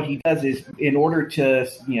need, what he does is, in order to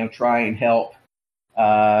try and help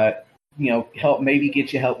maybe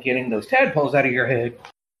get you help getting those tadpoles out of your head,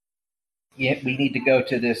 we need to go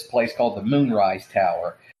to this place called the Moonrise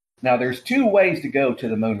Tower. Now, there's 2 ways to go to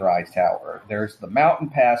the Moonrise Tower. There's the Mountain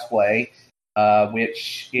Passway,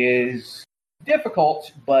 which is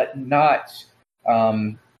difficult but not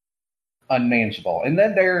unmanageable. And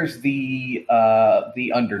then there's the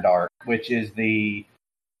Underdark, which is the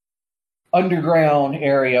underground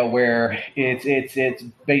area where it's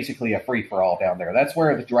basically a free-for-all down there. That's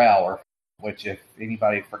where the Drow are, which, if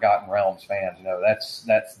anybody Forgotten Realms fans know, that's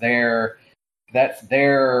their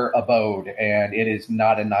abode, and it is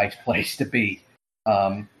not a nice place to be.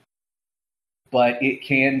 But it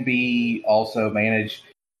can be also managed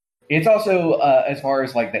It's also, as far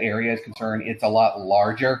as like the area is concerned, it's a lot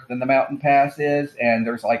larger than the mountain pass is, and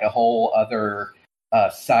there's like a whole other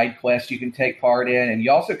side quest you can take part in, and you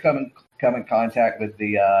also come in contact with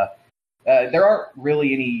the. There aren't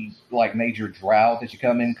really any like major drow that you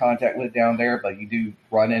come in contact with down there, but you do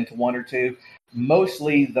run into one or two.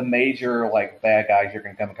 Mostly the major like bad guys you're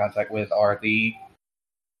going to come in contact with are the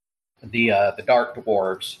dark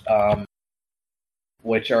dwarves,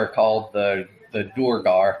 which are called the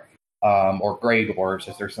Durgar, or Grey Dwarves,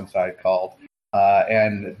 as they're sometimes called.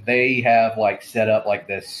 And they have like set up like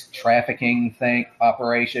this trafficking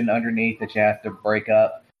operation underneath that you have to break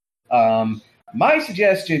up. My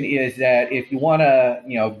suggestion is that if you want to,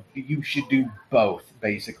 you should do both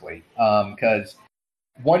basically, because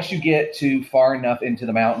once you get to far enough into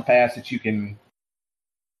the mountain pass that you can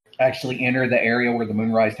actually enter the area where the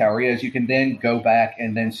Moonrise Tower is, you can then go back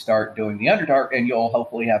and then start doing the Underdark, and you'll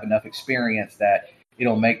hopefully have enough experience that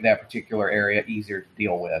it'll make that particular area easier to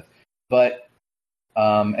deal with. But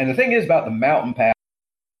and the thing is about the mountain pass,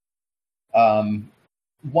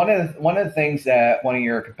 one of the things that one of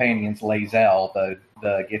your companions, Lae'zel, the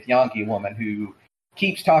Githyanki woman, who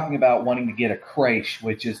keeps talking about wanting to get a creche,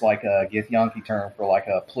 which is like a Githyanki term for like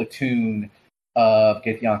a platoon of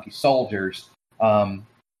Githyanki soldiers,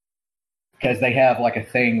 because they have like a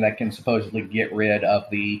thing that can supposedly get rid of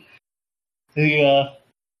the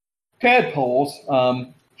tadpoles.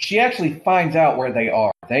 She actually finds out where they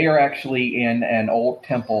are. They are actually in an old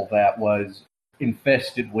temple that was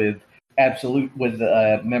infested with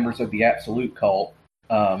members of the Absolute cult,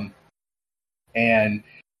 and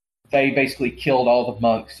they basically killed all the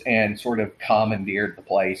monks and sort of commandeered the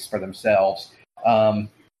place for themselves.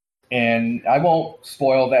 And I won't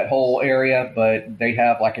spoil that whole area, but they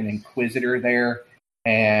have like an inquisitor there,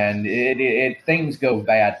 and things go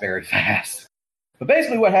bad very fast. But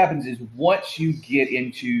basically what happens is once you get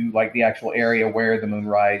into like the actual area where the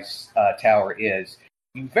Moonrise Tower is,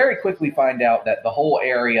 you very quickly find out that the whole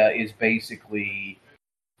area is basically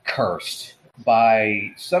cursed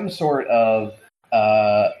by some sort of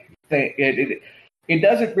thing. It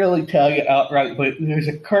doesn't really tell you outright, but there's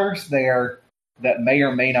a curse there that may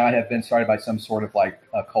or may not have been started by some sort of like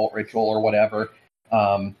occult ritual or whatever,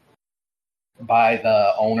 by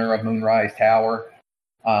the owner of Moonrise Tower.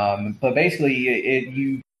 But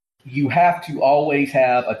basically, you have to always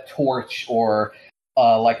have a torch or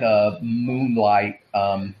like a moonlight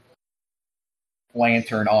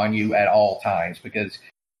lantern on you at all times, because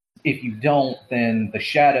if you don't, then the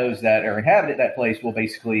shadows that are inhabited that place will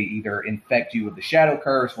basically either infect you with the shadow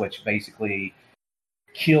curse, which basically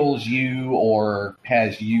kills you or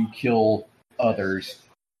has you kill others,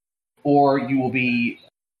 or you will be,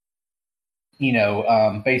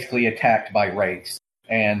 basically attacked by wraiths.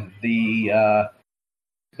 And the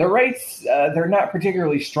wraiths, they're not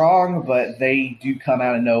particularly strong, but they do come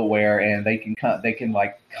out of nowhere, and they can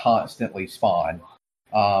like constantly spawn.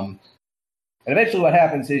 And eventually what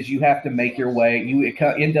happens is you have to make your way, you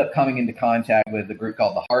end up coming into contact with a group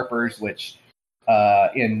called the Harpers, which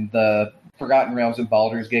in the Forgotten Realms of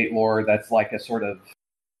Baldur's Gate lore, that's like a sort of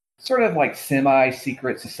like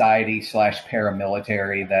semi-secret society /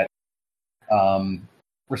 paramilitary that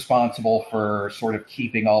responsible for sort of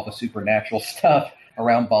keeping all the supernatural stuff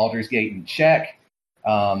around Baldur's Gate in check,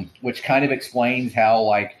 which kind of explains how,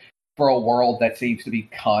 like, for a world that seems to be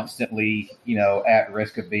constantly, at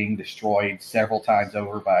risk of being destroyed several times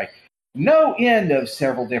over by no end of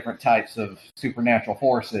several different types of supernatural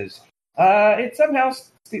forces, it somehow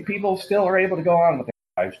people still are able to go on with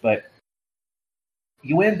their lives. But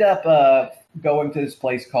you end up going to this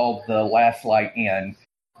place called the Last Light Inn,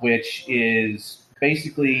 which is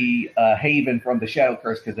basically a haven from the Shadow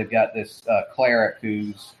Curse, because they've got this cleric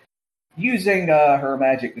who's using her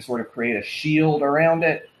magic to sort of create a shield around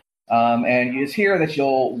it. And it's here that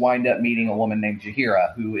you'll wind up meeting a woman named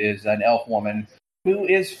Jaheira, who is an elf woman who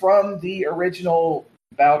is from the original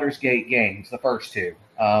Baldur's Gate games, the first two.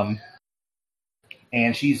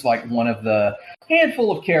 And she's like one of the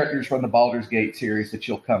handful of characters from the Baldur's Gate series that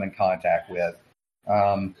you'll come in contact with.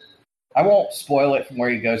 I won't spoil it from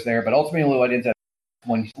where he goes there, but ultimately what ends up,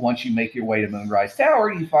 once you make your way to Moonrise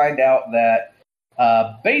Tower, you find out that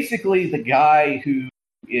basically the guy who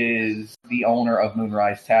is the owner of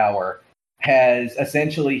Moonrise Tower has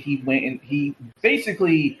essentially, he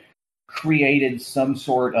basically created some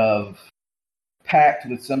sort of pact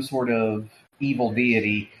with some sort of evil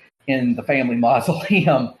deity in the family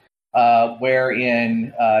mausoleum,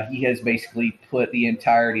 wherein he has basically put the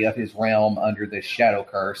entirety of his realm under this shadow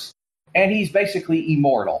curse, and he's basically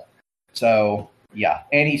immortal. So, yeah,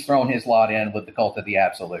 and he's thrown his lot in with the cult of the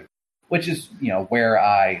Absolute. which is, where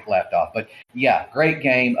I left off. But yeah, great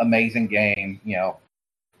game, amazing game.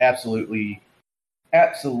 Absolutely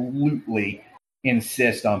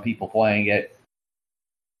insist on people playing it.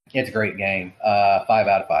 It's a great game. 5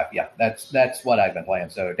 out of 5. Yeah, that's what I've been playing.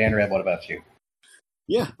 So, Dan Red, what about you?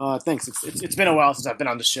 Yeah, thanks. It's been a while since I've been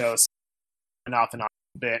on the show, so and off a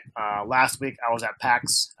bit. Last week I was at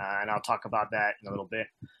PAX, and I'll talk about that in a little bit.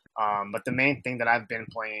 But the main thing that I've been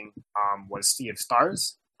playing was Sea of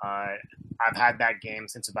Stars. I've had that game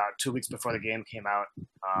since about 2 weeks before the game came out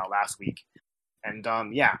last week. And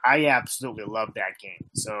I absolutely love that game.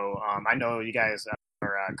 So I know you guys,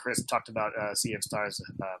 Chris talked about Sea of Stars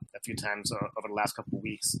a few times over the last couple of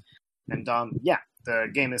weeks. And the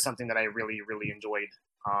game is something that I really, really enjoyed.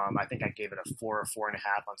 I think I gave it a 4 or 4.5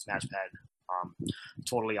 on Smashpad.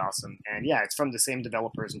 Totally awesome. And yeah, it's from the same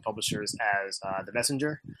developers and publishers as The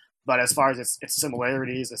Messenger. But as far as its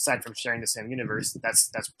similarities, aside from sharing the same universe,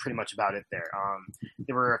 that's pretty much about it there.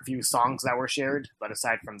 There were a few songs that were shared, but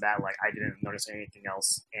aside from that, I didn't notice anything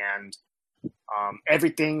else. And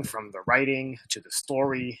everything from the writing to the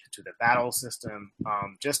story to the battle system,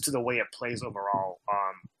 just to the way it plays overall,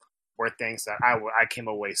 were things that I came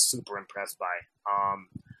away super impressed by.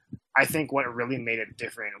 I think what really made it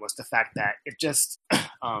different was the fact that it just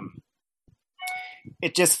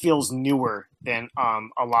feels newer than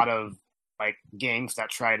a lot of games that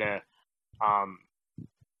try to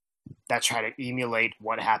emulate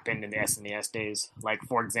what happened in the SNES days. Like,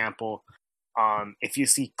 for example, if you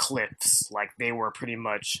see cliffs, they were pretty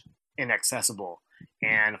much inaccessible.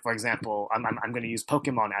 And for example, I'm going to use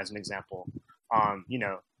Pokemon as an example.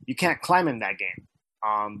 You can't climb in that game,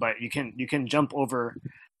 but you can jump over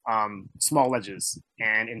small ledges.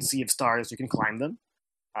 And in Sea of Stars, you can climb them.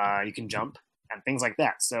 You can jump and things like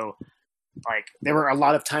that. So, there were a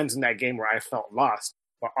lot of times in that game where I felt lost,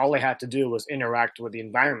 but all I had to do was interact with the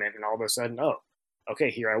environment, and all of a sudden, oh, okay,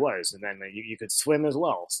 here I was. And then you could swim as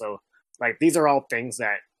well. So, these are all things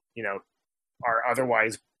that, are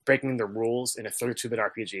otherwise breaking the rules in a 32-bit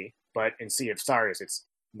RPG, but in Sea of Stars, it's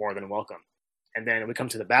more than welcome. And then we come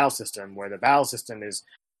to the battle system, where the battle system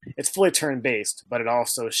it's fully turn-based, but it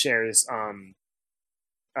also shares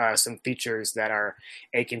some features that are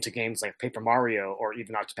akin to games like Paper Mario or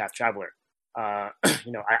even Octopath Traveler. I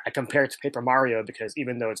compare it to Paper Mario because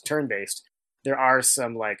even though it's turn-based, there are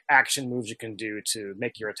some action moves you can do to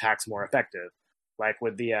make your attacks more effective. Like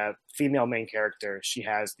with the female main character, she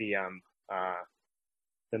has the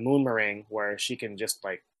moon meringue, where she can just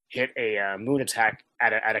hit a moon attack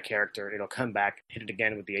at a character. It'll come back, hit it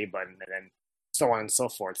again with the A button, and then so on and so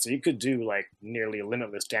forth. So you could do nearly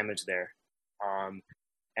limitless damage there.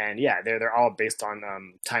 And yeah, they're all based on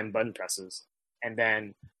time button presses. And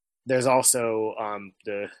then there's also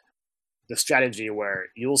the strategy where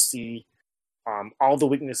you'll see all the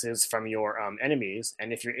weaknesses from your enemies,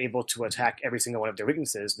 and if you're able to attack every single one of their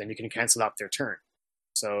weaknesses, then you can cancel out their turn.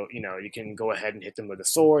 So you can go ahead and hit them with a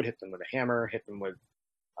sword, hit them with a hammer, hit them with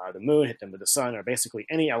the moon, hit them with the sun, or basically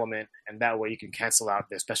any element, and that way you can cancel out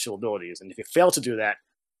their special abilities. And if you fail to do that,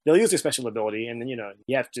 they'll use their special ability, and then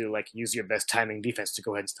you have to use your best timing defense to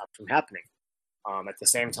go ahead and stop it from happening. At the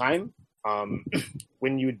same time,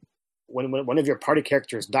 when one of your party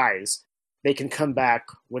characters dies, they can come back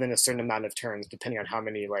within a certain amount of turns, depending on how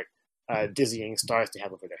many dizzying stars they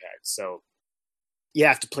have over their heads. So you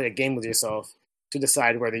have to play a game with yourself to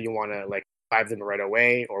decide whether you want to revive them right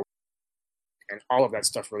away, and all of that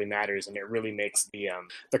stuff really matters, and it really makes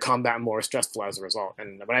the combat more stressful as a result.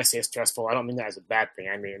 And when I say stressful, I don't mean that as a bad thing.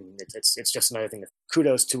 I mean it's just another thing.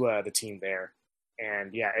 Kudos to the team there,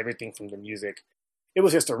 and yeah, everything from the music. It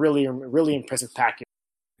was just a really, really impressive package.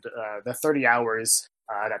 The 30 hours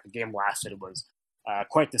that the game lasted was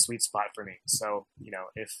quite the sweet spot for me. So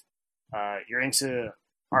if you're into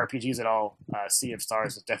RPGs at all, Sea of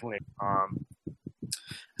Stars is definitely.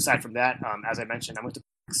 Aside from that, as I mentioned, I went to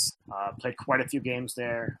PAX, played quite a few games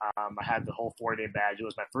there. I had the whole 4-day badge. It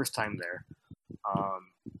was my first time there. I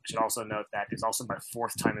should also note that it's also my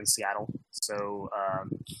 4th time in Seattle. So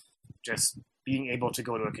just being able to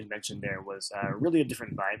go to a convention there was really a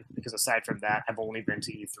different vibe, because aside from that, I've only been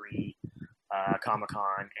to E3,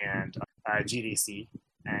 Comic-Con, and GDC.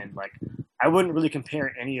 And I wouldn't really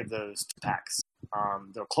compare any of those to PAX.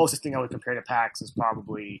 The closest thing I would compare to PAX is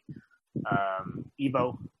probably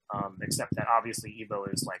EVO, except that obviously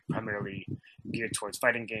EVO is primarily geared towards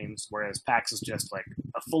fighting games, whereas PAX is just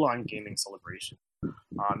a full-on gaming celebration.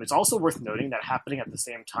 It's also worth noting that happening at the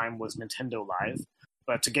same time was Nintendo Live,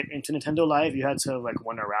 but to get into Nintendo Live, you had to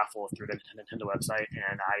win a raffle through the Nintendo website,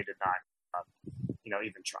 and I did not,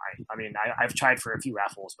 even try. I mean, I've tried for a few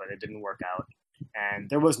raffles, but it didn't work out. And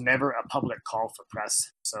there was never a public call for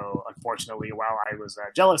press. So unfortunately, while I was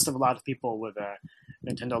jealous of a lot of people with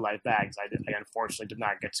Nintendo Live bags, I unfortunately did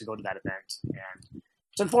not get to go to that event. And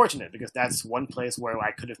it's unfortunate because that's one place where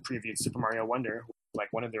I could have previewed Super Mario Wonder, like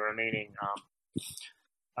one of the remaining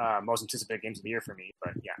most anticipated games of the year for me.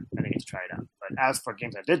 But yeah, I didn't get to try it out. But as for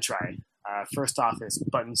games I did try, first off is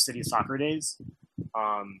Button City Soccer Days.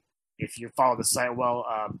 If you follow the site well,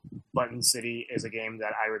 Button City is a game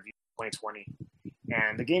that I reviewed in 2020.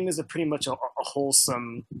 And the game is pretty much a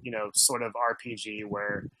wholesome, sort of RPG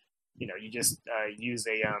where, you just use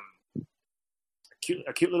a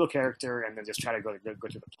cute little character and then just try to go through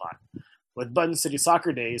the plot. With Button City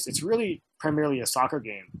Soccer Days, it's really primarily a soccer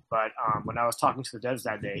game. But when I was talking to the devs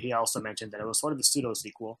that day, he also mentioned that it was sort of a pseudo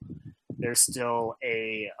sequel. There's still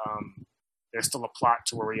a plot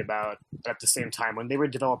to worry about. But at the same time, when they were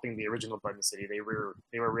developing the original Button City, they were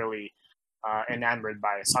really enamored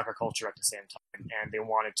by soccer culture at the same time, and they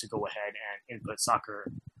wanted to go ahead and input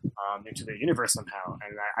soccer into the universe somehow.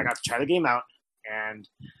 And I got to try the game out, and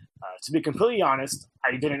to be completely honest,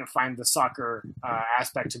 I didn't find the soccer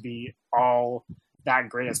aspect to be all that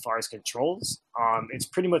great as far as controls. It's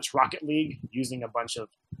pretty much Rocket League using a bunch of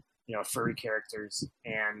furry characters,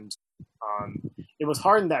 and it was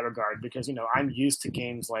hard in that regard because I'm used to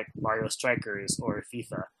games like Mario Strikers or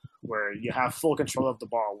FIFA, where you have full control of the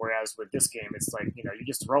ball, whereas with this game, it's like, you're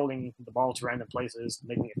just rolling the ball to random places,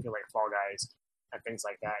 making it feel like Fall Guys and things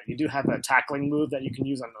like that. You do have a tackling move that you can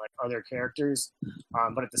use on like other characters,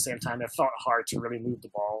 but at the same time, it felt hard to really move the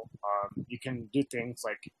ball. You can do things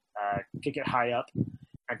like kick it high up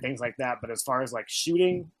and things like that, but as far as like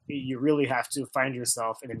shooting, you really have to find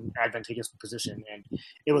yourself in an advantageous position, and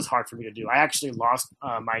it was hard for me to do. I actually lost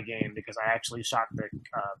my game because I actually shot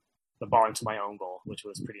the ball into my own goal, which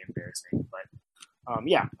was pretty embarrassing. But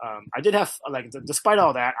I did have despite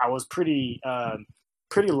all that, I was pretty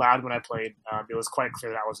loud when I played. It was quite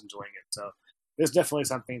clear that I was enjoying it. So this is definitely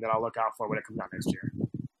something that I'll look out for when it comes out next year.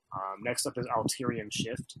 Next up is Alterium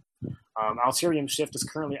Shift. Alterium Shift is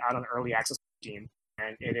currently out on early access on Steam,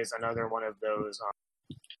 and it is another one of those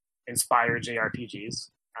inspired JRPGs.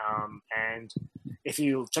 And if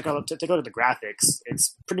you take a look at the graphics,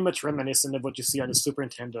 it's pretty much reminiscent of what you see on the Super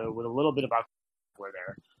Nintendo with a little bit of hardware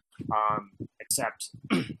there. Except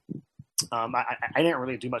I didn't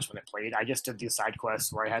really do much when it played. I just did these side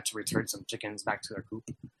quests where I had to return some chickens back to their coop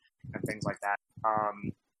and things like that.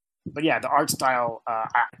 But yeah, the art style,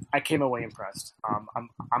 I came away impressed.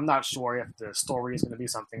 I'm not sure if the story is going to be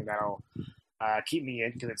something that'll keep me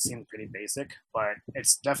in because it seemed pretty basic, but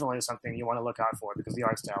it's definitely something you want to look out for because the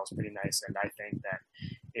art style is pretty nice, and I think that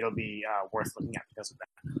it'll be worth looking at because of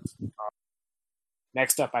that.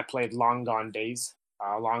 Next up, I played Long Gone Days.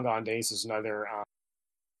 Long Gone Days is another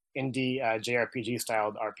indie JRPG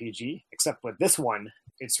styled RPG, except with this one,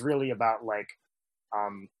 it's really about like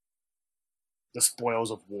the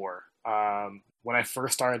spoils of war. When I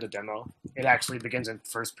first started the demo, it actually begins in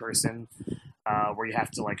first person, where you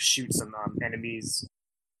have to like shoot some enemies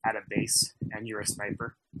at a base, and you're a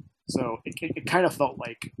sniper. So it kind of felt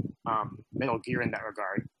like Metal Gear in that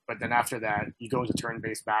regard. But then after that, you go into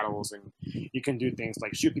turn-based battles, and you can do things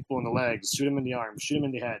like shoot people in the legs, shoot them in the arms, shoot them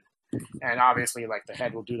in the head. And obviously, like, the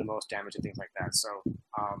head will do the most damage and things like that. So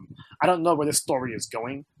I don't know where this story is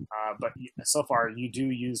going, but so far you do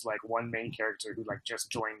use like one main character who like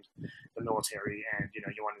just joined the military, and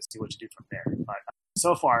you want to see what you do from there. But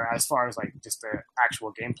so far as like just the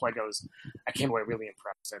actual gameplay goes, I came away really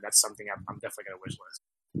impressed, and that's something I'm definitely going to wish list.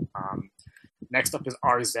 Next up is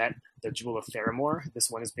RZ, the Jewel of Theramore. This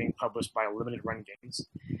one is being published by Limited Run Games.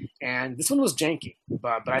 And this one was janky,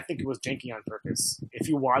 but I think it was janky on purpose. If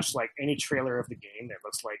you watch like any trailer of the game, it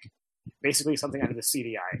looks like basically something out of the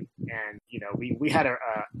CDI. And, we had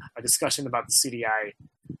a discussion about the CDI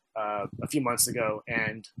a few months ago,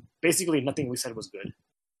 and basically nothing we said was good.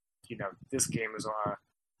 This game is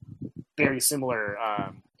very similar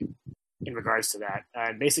in regards to that.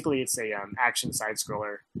 And basically it's a action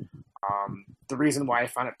side-scroller. The reason why I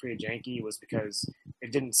found it pretty janky was because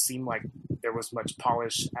it didn't seem like there was much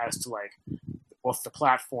polish as to like both the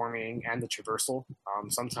platforming and the traversal.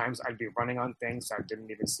 Sometimes I'd be running on things that I didn't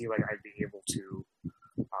even see like I'd be able to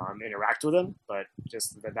interact with them, but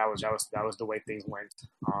just that was the way things went.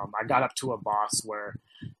 I got up to a boss where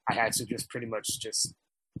I had to just pretty much just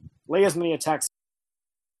lay as many attacks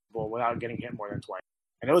without getting hit more than twice.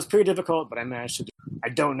 And it was pretty difficult, but I managed to do it. I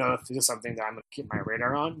don't know if this is something that I'm going to keep my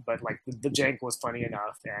radar on, but like the jank was funny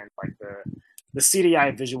enough, and like the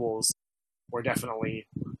CDI visuals were definitely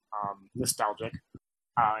nostalgic.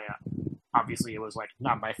 Yeah. Obviously, it was like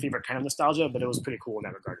not my favorite kind of nostalgia, but it was pretty cool in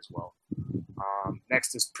that regard as well.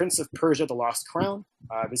 Next is Prince of Persia: The Lost Crown.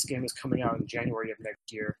 This game is coming out in January of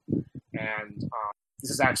next year, and this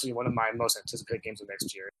is actually one of my most anticipated games of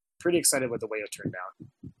next year. Pretty excited with the way it turned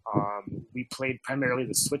out. We played primarily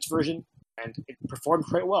the Switch version, and it performed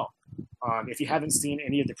quite well. If you haven't seen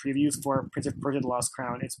any of the previews for Prince of Persia: The Lost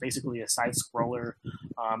Crown, it's basically a side-scroller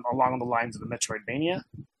along the lines of a Metroidvania,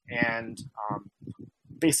 and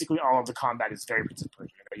basically all of the combat is very Prince of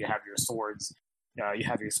Persia. You have your swords, you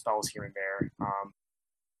have your spells here and there,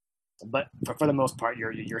 but for the most part,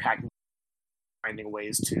 you're hacking, finding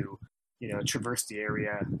ways to traverse the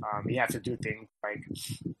area. You have to do things like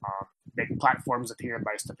make platforms appear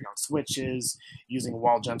by stepping on switches, using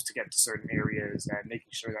wall jumps to get to certain areas, and making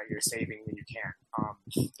sure that you're saving when you can.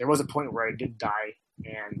 There was a point where I did die,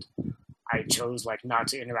 and I chose not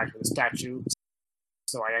to interact with the statue,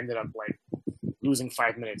 so I ended up losing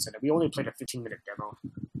 5 minutes, and we only played a 15-minute demo.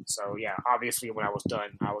 So yeah, obviously when I was done,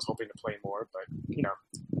 I was hoping to play more, but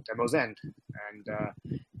demos end, and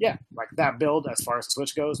that build as far as the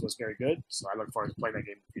Switch goes was very good. So I look forward to playing that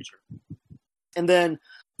game in the future. And then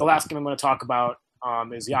the last game I'm going to talk about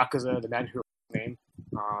is Yakuza: The Man Who Wrote His Name.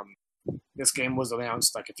 This game was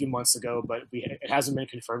announced a few months ago, but it hasn't been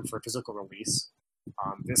confirmed for a physical release.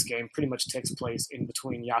 This game pretty much takes place in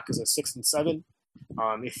between Yakuza 6 and 7.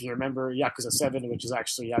 If you remember Yakuza 7, which is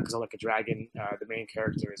actually Yakuza Like a Dragon, the main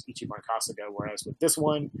character is Ichiban Kasuga, whereas with this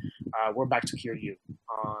one, we're back to Kiryu.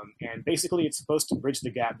 And basically it's supposed to bridge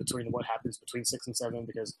the gap between what happens between 6 and 7,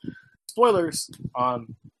 because, spoilers,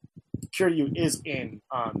 Kiryu is in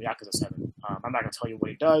Yakuza 7. I'm not going to tell you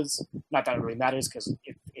what he does. Not that it really matters, because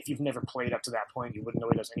if you've never played up to that point, you wouldn't know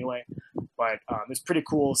what he does anyway. But it's pretty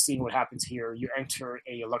cool seeing what happens here. You enter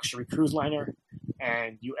a luxury cruise liner,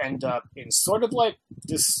 and you end up in sort of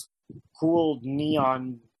this cool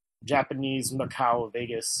neon Japanese Macau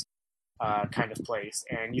Vegas kind of place.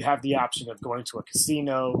 And you have the option of going to a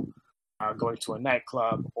casino, going to a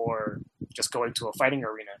nightclub, or just going to a fighting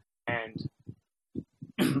arena. And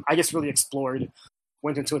I just really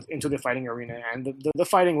went into the fighting arena, and the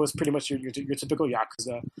fighting was pretty much your typical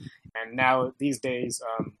Yakuza. And now these days,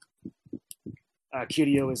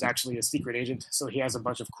 Kiryu is actually a secret agent, so he has a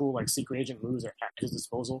bunch of cool secret agent moves at his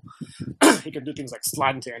disposal. He can do things like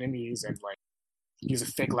slide into enemies and use a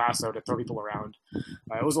fake lasso to throw people around.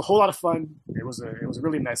 It was a whole lot of fun. It was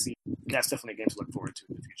really messy. That's definitely a game to look forward to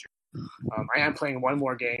in the future. I am playing one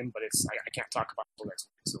more game, but I can't talk about it until next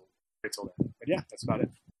week, so wait till then. But yeah, that's about it.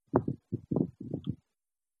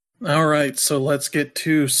 All right, so let's get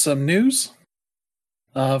to some news.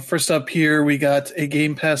 First up here, we got a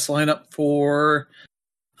Game Pass lineup for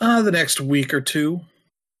the next week or two.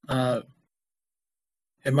 And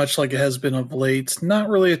much like it has been of late, not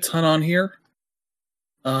really a ton on here.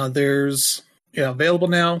 There's available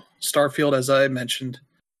now, Starfield, as I mentioned.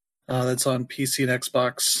 That's on PC and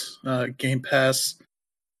Xbox Game Pass.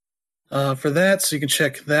 For that, so you can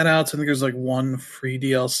check that out. I think there's one free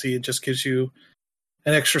DLC. It just gives you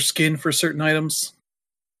an extra skin for certain items.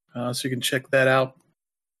 So you can check that out.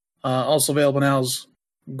 Also available now is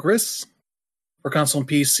Gris for console and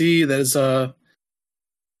PC. That is an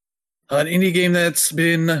indie game that's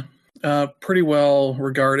been pretty well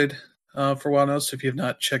regarded for a while now. So if you have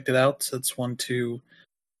not checked it out, that's one to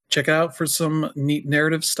check out for some neat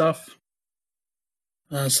narrative stuff.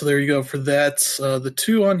 So there you go for that. The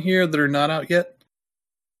two on here that are not out yet.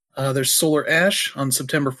 There's Solar Ash on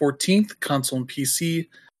September 14th, console and PC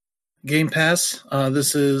Game Pass.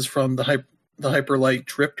 This is from the Hyperlight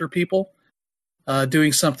Drifter people,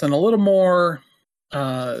 doing something a little more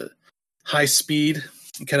high speed,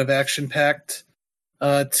 kind of action packed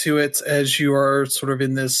to it, as you are sort of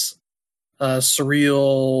in this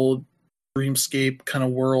surreal dreamscape kind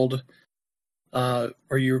of world,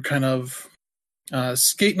 where you're kind of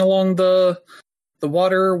skating along the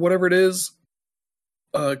water, whatever it is,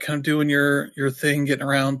 kind of doing your thing, getting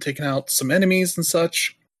around, taking out some enemies and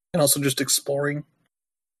such, and also just exploring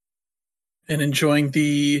and enjoying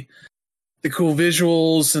the cool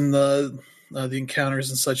visuals and the encounters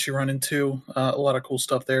and such you run into. A lot of cool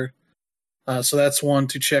stuff there. So that's one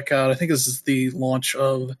to check out. I think this is the launch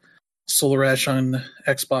of Solar Ash on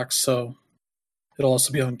Xbox, so it'll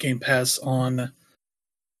also be on Game Pass on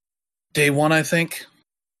day one, I think.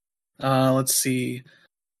 Let's see.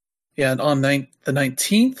 Yeah, on the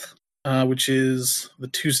 19th, which is the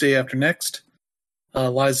Tuesday after next,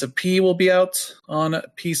 Liza P will be out on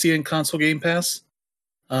PC and console Game Pass.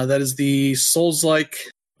 That is the Souls-like,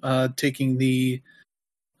 taking the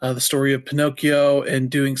story of Pinocchio and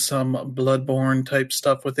doing some Bloodborne type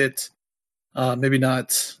stuff with it. Maybe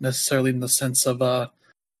not necessarily in the sense of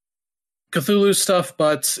Cthulhu stuff,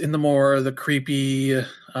 but in the creepy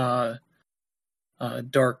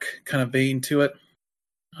dark kind of vein to it.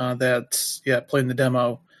 Playing the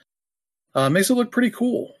demo makes it look pretty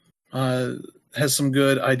cool. Has some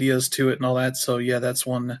good ideas to it and all that. So yeah, that's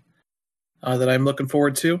one that I'm looking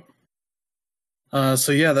forward to.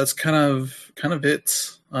 That's kind of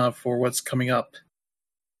it for what's coming up.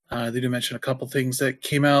 They do mention a couple things that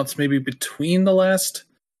came out maybe between the last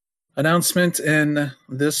announcement and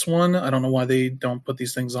this one. I don't know why they don't put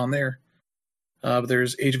these things on there. But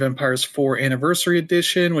there's Age of Empires 4 Anniversary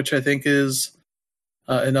Edition, which I think is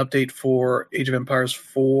an update for Age of Empires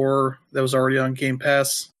 4 that was already on Game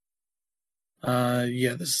Pass.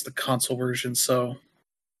 This is the console version, so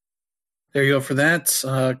there you go for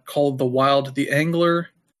that. Called the Wild the Angler.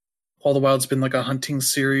 Call the Wild's been like a hunting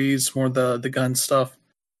series, more the gun stuff.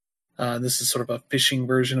 This is sort of a fishing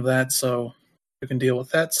version of that, so you can deal with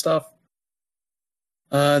that stuff.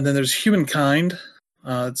 Then there's Humankind.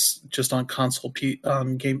 It's just on console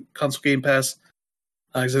Game Pass.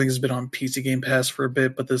 Because I think it's been on PC Game Pass for a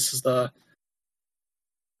bit, but this is the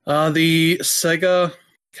Sega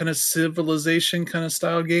kind of Civilization kind of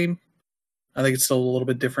style game. I think it's still a little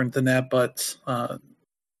bit different than that, but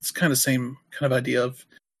it's kind of same kind of idea of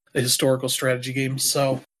a historical strategy game.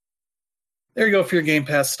 So there you go for your Game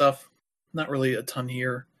Pass stuff. Not really a ton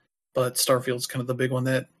here, but Starfield's kind of the big one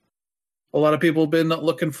that a lot of people have been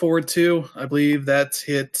looking forward to. I believe that's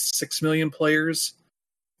hit 6 million players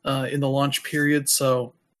in the launch period,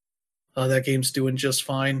 so that game's doing just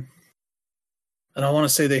fine. And I want to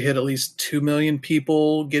say they hit at least 2 million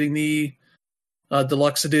people getting the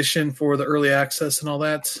deluxe edition for the early access and all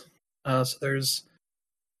that. So there's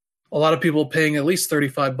a lot of people paying at least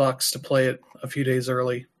 $35 to play it a few days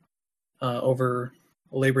early over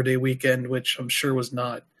Labor Day weekend, which I'm sure was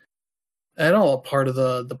not at all a part of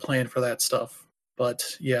the plan for that stuff.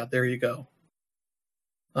 But yeah, there you go.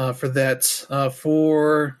 For that.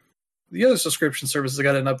 For the other subscription services, I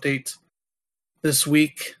got an update this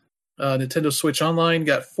week. Nintendo Switch Online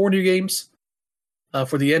got 4 new games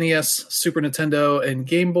for the NES, Super Nintendo, and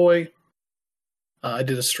Game Boy. I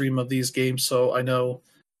did a stream of these games, so I know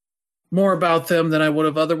more about them than I would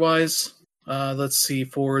have otherwise. Let's see.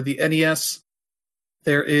 For the NES,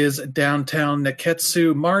 there is Downtown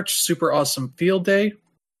Neketsu March Super Awesome Field Day. It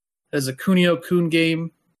is a Kunio-kun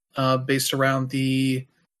game based around the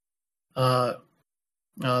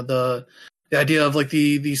idea of like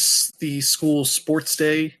the school sports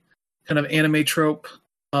day kind of anime trope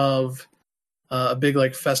of a big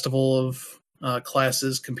like festival of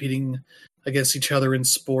classes competing against each other in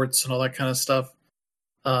sports and all that kind of stuff.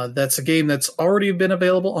 That's a game that's already been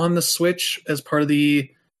available on the Switch as part of the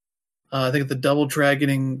I think the Double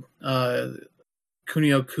Dragon and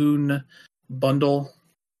Kunio-kun bundle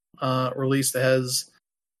release that has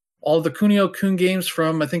all the Kunio-kun games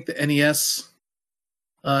from I think the NES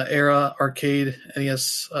era arcade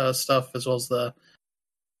NES stuff, as well as the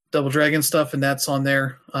Double Dragon stuff, and that's on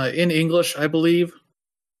there in English, I believe.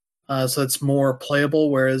 So it's more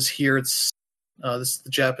playable, whereas here it's this is the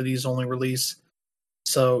Japanese only release.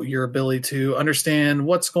 So your ability to understand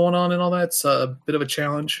what's going on and all that's a bit of a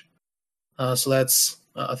challenge. So that's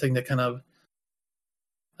a thing that kind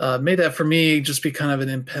of made that for me just be kind of an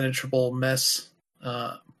impenetrable mess,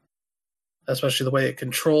 especially the way it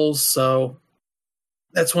controls. So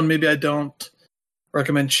that's one maybe I don't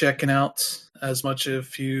recommend checking out as much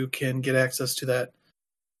if you can get access to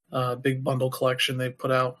that big bundle collection they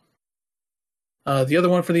put out. The other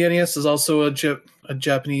one for the NES is also a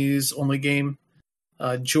Japanese-only game,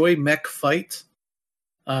 Joy Mech Fight,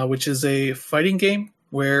 which is a fighting game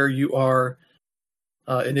where you are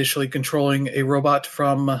initially controlling a robot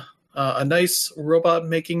from a nice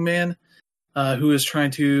robot-making man who is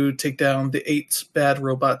trying to take down the 8 bad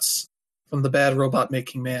robots from the bad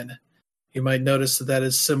robot-making man. You might notice that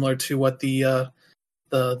is similar to what the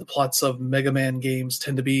plots of Mega Man games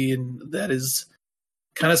tend to be, and that is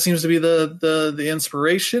kind of seems to be the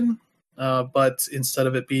inspiration. But instead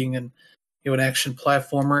of it being an action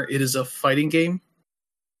platformer, it is a fighting game.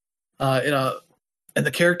 And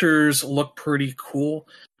the characters look pretty cool.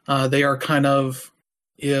 They are kind of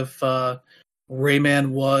if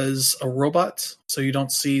Rayman was a robot, so you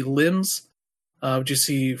don't see limbs, but you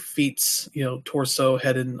see feet, torso,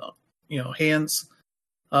 head, and hands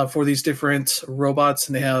for these different robots,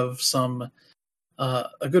 and they have some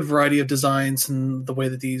a good variety of designs and the way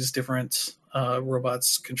that these different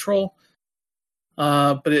robots control.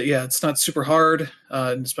 But it's not super hard,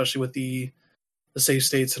 and especially with the save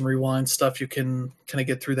states and rewind stuff, you can kind of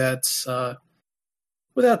get through that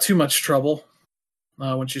without too much trouble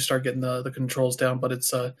once you start getting the controls down. But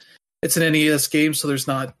it's an NES game, so there's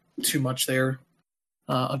not too much there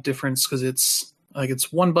of difference because it's like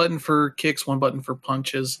it's one button for kicks, one button for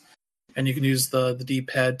punches, and you can use the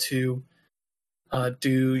D-pad to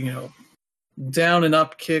do down and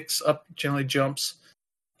up kicks. Up generally jumps,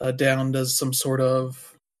 down does some sort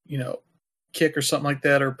of kick or something like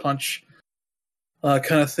that, or punch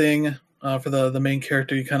kind of thing. For the main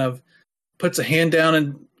character, he kind of puts a hand down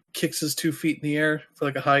and kicks his 2 feet in the air for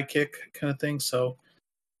like a high kick kind of thing. So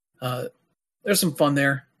there's some fun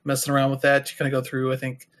there messing around with that. You kind of go through, I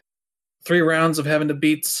think, 3 rounds of having to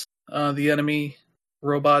beat the enemy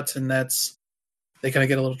robots, and they kind of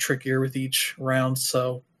get a little trickier with each round.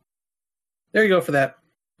 So there you go for that.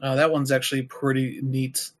 That one's actually pretty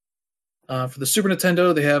neat. For the Super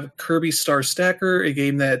Nintendo, they have Kirby Star Stacker, a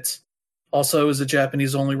game that also is a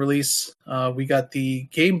Japanese-only release. We got the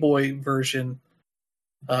Game Boy version,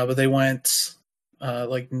 but they went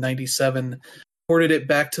like 97, ported it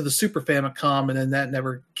back to the Super Famicom, and then that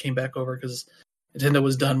never came back over because Nintendo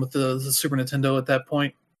was done with the Super Nintendo at that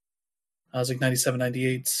point. It was like 97,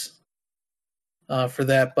 98 for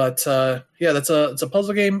that. But yeah, it's a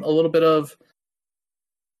puzzle game, a little bit of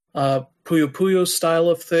Puyo Puyo style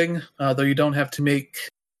of thing, though you don't have to make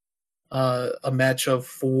a match of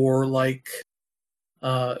 4 like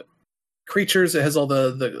creatures. It has all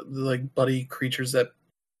the like buddy creatures that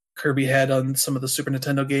Kirby had on some of the Super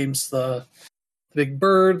Nintendo games. The big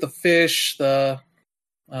bird, the fish, the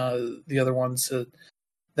other ones.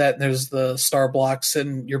 That there's the star blocks,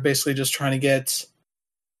 and you're basically just trying to get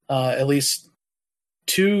at least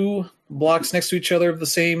 2 blocks next to each other of the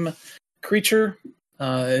same creature,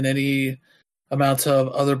 and any amount of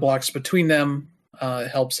other blocks between them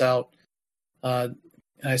helps out. I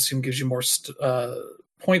assume gives you more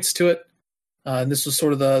points to it. And this was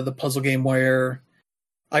sort of the puzzle game where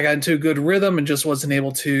I got into a good rhythm and just wasn't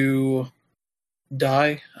able to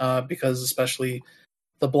die because especially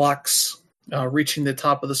the blocks reaching the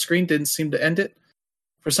top of the screen didn't seem to end it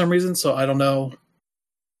for some reason. So I don't know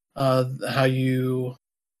how you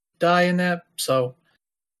die in that. So,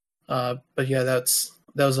 but yeah, that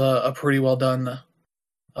was a pretty well done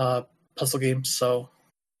puzzle game. So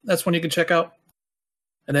that's one you can check out.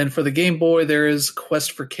 And then for the Game Boy, there is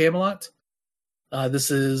Quest for Camelot.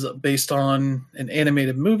 This is based on an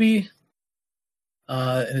animated movie,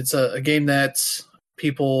 and it's a game that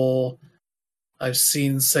people I've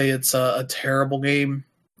seen say it's a terrible game,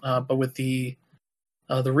 but with the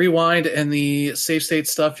rewind and the save state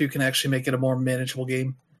stuff, you can actually make it a more manageable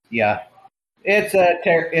game. Yeah, it's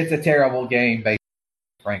a terrible game, basically.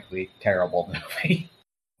 Frankly, terrible movie.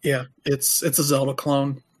 Yeah, it's a Zelda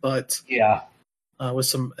clone, but yeah, with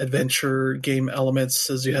some adventure game elements,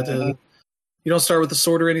 as you had to. You don't start with the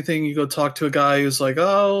sword or anything. You go talk to a guy who's like,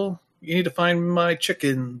 "Oh, you need to find my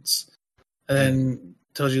chickens," and then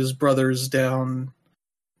tells you his brother's down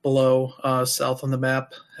below, south on the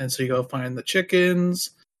map. And so you go find the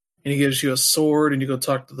chickens, and he gives you a sword, and you go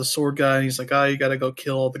talk to the sword guy, and he's like, "Oh, you got to go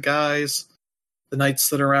kill all the guys, the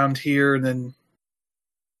knights that are around here," and then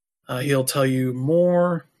he'll tell you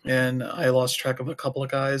more. And I lost track of a couple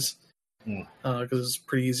of guys because it's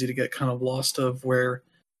pretty easy to get kind of lost of where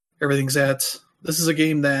everything's at. This is a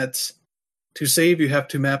game that to save, you have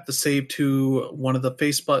to map the save to one of the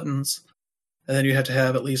face buttons, and then you have to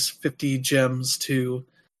have at least 50 gems to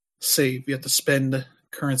save. You have to spend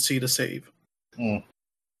currency to save.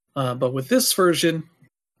 But with this version,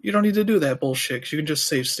 you don't need to do that bullshit, 'cause you can just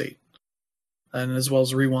save state. And as well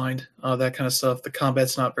as rewind, that kind of stuff. The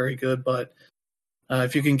combat's not very good, but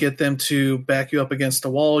if you can get them to back you up against a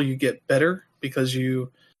wall, you get better because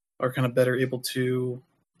you are kind of better able to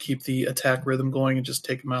keep the attack rhythm going and just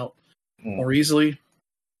take them out more easily.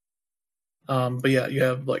 But yeah, you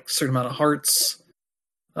have like a certain amount of hearts,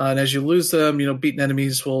 and as you lose them, beating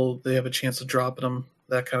enemies they have a chance of dropping them,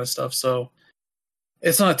 that kind of stuff. So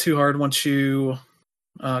it's not too hard once you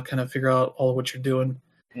kind of figure out all of what you're doing.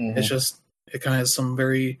 It's just it kind of has some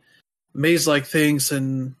very maze-like things,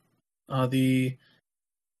 and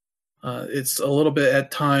it's a little bit at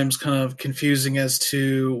times kind of confusing as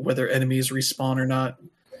to whether enemies respawn or not.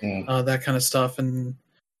 That kind of stuff, and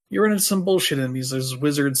you run into some bullshit enemies. There's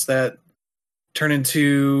wizards that turn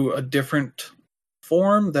into a different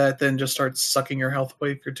form that then just starts sucking your health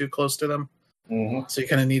away if you're too close to them. So you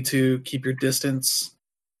kind of need to keep your distance,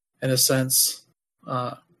 in a sense.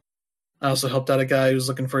 I also helped out a guy who's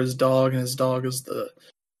looking for his dog, and his dog is the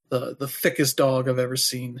thickest dog I've ever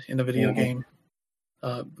seen in a video game.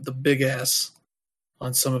 The big ass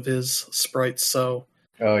on some of his sprites. So,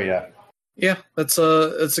 yeah, that's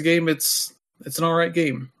a game. It's an all right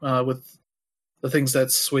game with the things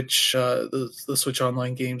that Switch the Switch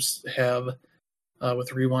Online games have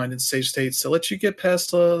with rewind and save states to let you get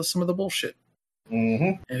past some of the bullshit.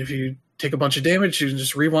 And if you take a bunch of damage, you can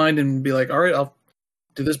just rewind and be like, all right, I'll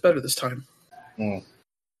do this better this time.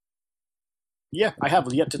 Yeah, I have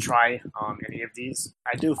yet to try any of these.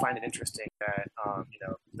 I do find it interesting that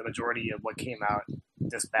the majority of what came out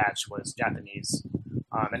this batch was Japanese.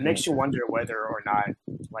 It makes you wonder whether or not,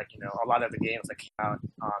 a lot of the games that came out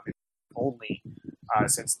only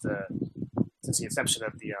since the inception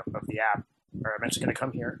of the app are eventually going to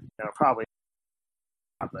come here. Probably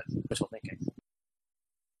not, but wishful thinking.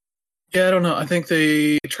 Yeah, I don't know. I think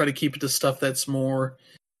they try to keep it to stuff that's more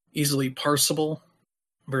easily parsable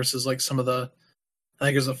versus like some of the. I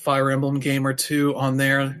think there's a Fire Emblem game or two on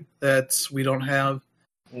there that we don't have,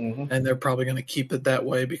 and they're probably going to keep it that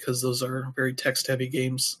way because those are very text-heavy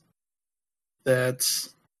games. That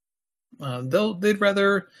they'd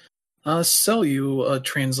rather sell you a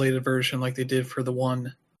translated version like they did for the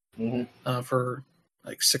one for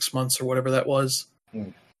like 6 months or whatever that was.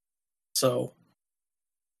 So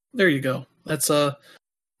there you go. That's a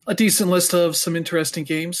decent list of some interesting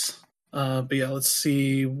games. But yeah, let's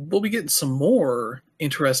see. We'll be getting some more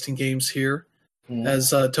interesting games here as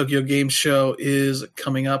Tokyo Game Show is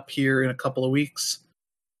coming up here in a couple of weeks.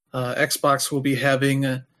 Xbox will be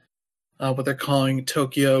having what they're calling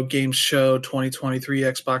Tokyo Game Show 2023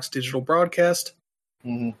 Xbox Digital Broadcast,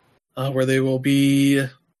 where they will be,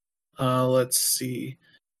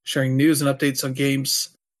 sharing news and updates on games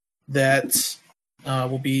that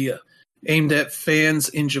will be aimed at fans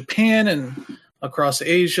in Japan and across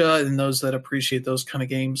Asia and those that appreciate those kind of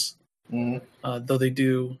games. Though they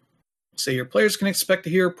do say your players can expect to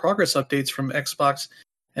hear progress updates from Xbox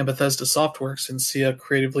and Bethesda Softworks and see a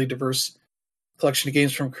creatively diverse collection of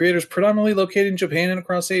games from creators predominantly located in Japan and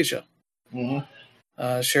across Asia.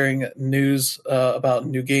 Sharing news about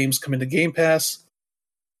new games coming to Game Pass.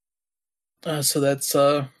 So that's,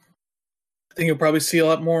 I think you'll probably see a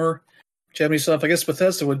lot more Japanese stuff. I guess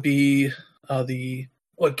Bethesda would be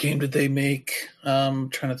what game did they make? Trying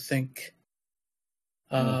to think.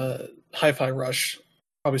 Hi-Fi Rush.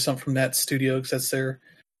 Probably something from that studio because that's their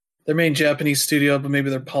main Japanese studio, but maybe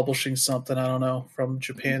they're publishing something, I don't know, from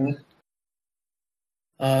Japan.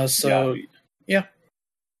 Yeah.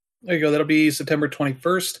 There you go. That'll be September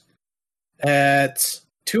 21st at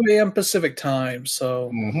 2 a.m. Pacific time.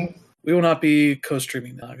 So we will not be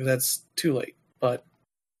co-streaming now because that's too late. But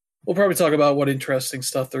we'll probably talk about what interesting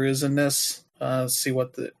stuff there is in this. See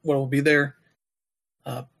what will be there.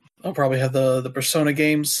 I'll probably have the Persona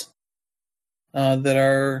games that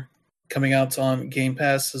are coming out on Game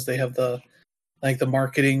Pass, as they have the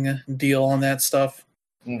marketing deal on that stuff.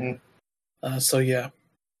 So yeah,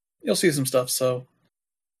 you'll see some stuff. So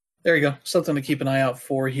there you go, something to keep an eye out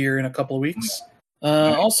for here in a couple of weeks.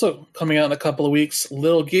 Also coming out in a couple of weeks,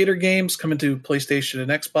 Little Gator games coming to PlayStation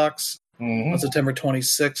and Xbox on September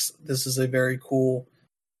 26th. This is a very cool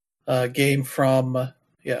game from a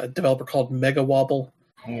developer called Mega Wobble,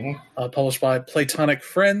 published by Platonic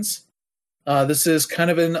Friends. This is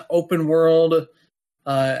kind of an open world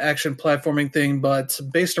action platforming thing, but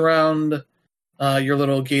based around your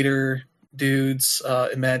little gator dude's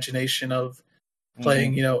imagination of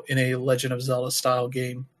playing, in a Legend of Zelda style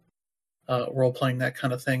game, role playing, that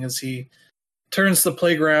kind of thing, as he turns the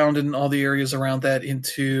playground and all the areas around that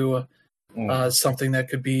into something that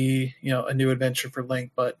could be, a new adventure for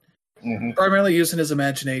Link, but primarily using his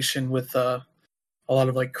imagination with a lot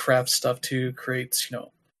of like craft stuff to create,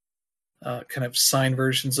 kind of sign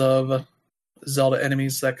versions of Zelda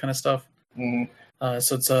enemies, that kind of stuff.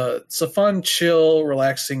 So it's a fun, chill,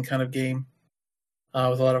 relaxing kind of game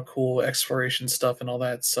with a lot of cool exploration stuff and all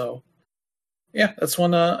that. So yeah, that's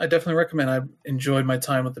one I definitely recommend. I enjoyed my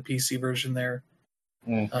time with the PC version there.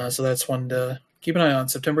 So that's one to keep an eye on,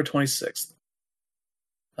 September 26th.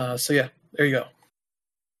 So yeah, there you go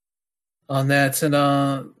on that. And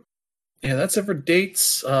that's it for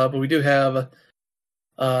dates. But we do have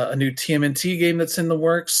a new TMNT game that's in the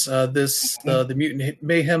works. The Mutant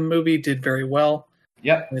Mayhem movie did very well.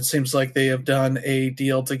 Yep. And it seems like they have done a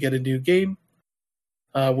deal to get a new game.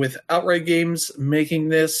 With Outright Games making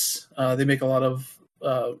this, they make a lot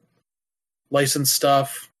of licensed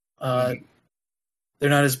stuff. They're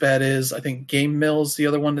not as bad as, I think, Game Mill's the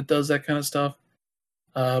other one that does that kind of stuff.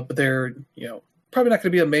 But they're, probably not going to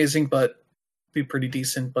be amazing, but be pretty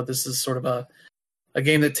decent. But this is sort of a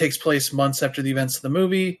game that takes place months after the events of the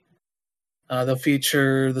movie. They'll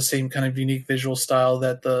feature the same kind of unique visual style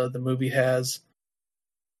that the movie has.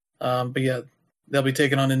 But yeah, they'll be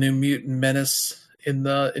taking on a new mutant menace in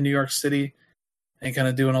New York City and kind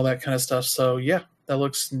of doing all that kind of stuff. So yeah, that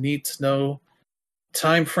looks neat. No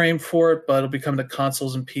time frame for it, but it'll be coming to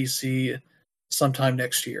consoles and PC sometime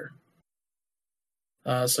next year.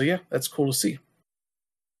 So yeah, that's cool to see.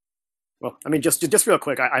 Well, I mean, just real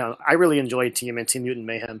quick, I really enjoyed TMNT Mutant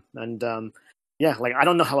Mayhem, and yeah, like I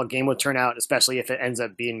don't know how a game would turn out, especially if it ends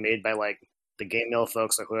up being made by like the Game Mill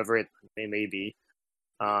folks or whoever it may be.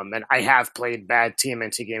 And I have played bad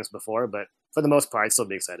TMNT games before, but for the most part, I'd still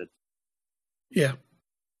be excited. Yeah,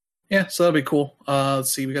 so that'll be cool.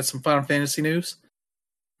 Let's see, we got some Final Fantasy news.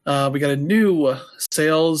 We got a new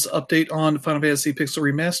sales update on Final Fantasy Pixel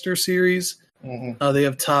Remaster series. Mm-hmm. They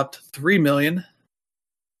have topped 3 million.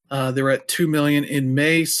 They were at 2 million in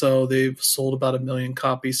May, so they've sold about 1 million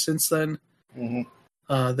copies since then.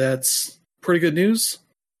 Mm-hmm. That's pretty good news.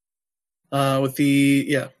 With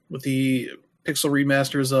the Pixel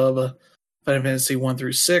remasters of Final Fantasy 1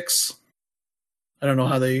 through 6. I don't know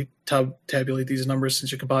how they tabulate these numbers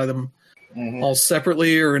since you can buy them all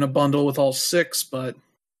separately or in a bundle with all 6, but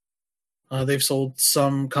they've sold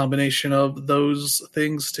some combination of those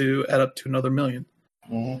things to add up to another 1 million.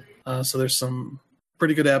 Mm-hmm. So there's some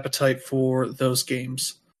pretty good appetite for those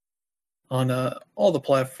games on all the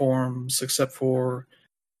platforms except for,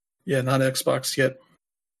 not Xbox yet.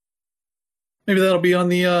 Maybe that'll be on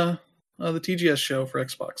the TGS show for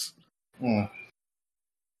Xbox.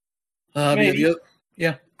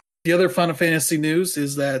 The other Final Fantasy news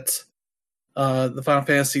is that the Final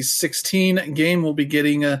Fantasy 16 game will be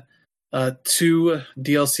getting 2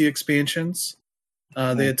 DLC expansions.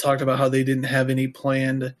 They had talked about how they didn't have any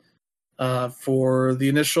planned for the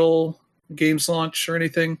initial game's launch or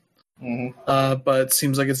anything. But it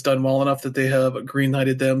seems like it's done well enough that they have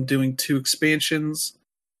greenlighted them doing 2 expansions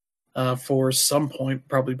for some point,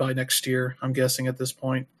 probably by next year, I'm guessing at this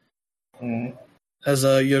point. As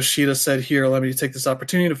Yoshida said here, allow me to take this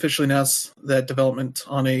opportunity to officially announce that development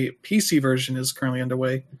on a PC version is currently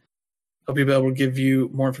underway. I'll be able to give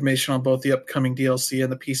you more information on both the upcoming DLC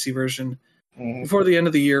and the PC version before the end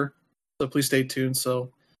of the year, so please stay tuned.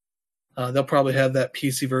 So they'll probably have that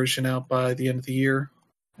PC version out by the end of the year,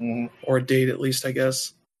 or a date at least, I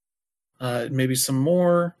guess. Maybe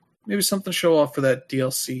something to show off for that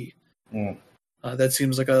DLC. That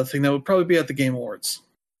seems like a thing that would probably be at the Game Awards,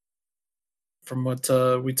 from what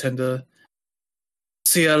we tend to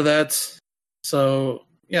see out of that. So,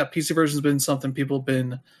 yeah, PC version's been something people have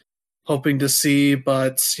been hoping to see,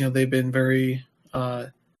 but they've been very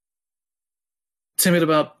timid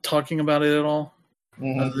about talking about it at all.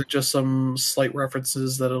 Just some slight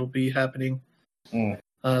references that it'll be happening.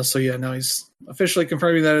 So yeah, now he's officially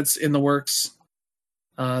confirming that it's in the works.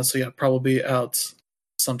 So yeah, probably out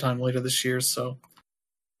sometime later this year. So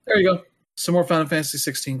there you go. Some more Final Fantasy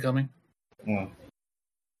 16 coming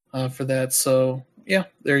for that. So yeah,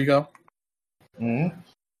 there you go. And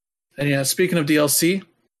yeah, speaking of DLC,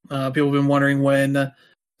 people have been wondering when The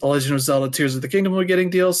Legend of Zelda Tears of the Kingdom will be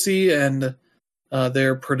getting DLC, and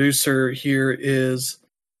their producer here is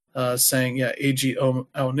saying, Eiji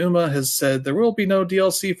Aonuma has said there will be no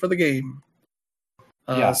DLC for the game.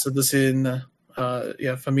 So this in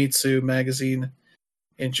Famitsu magazine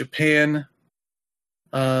in Japan.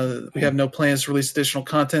 We have no plans to release additional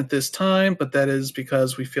content this time, but that is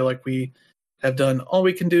because we feel like we have done all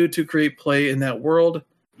we can do to create play in that world.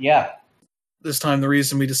 Yeah. This time, the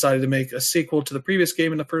reason we decided to make a sequel to the previous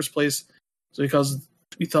game in the first place is because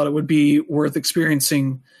we thought it would be worth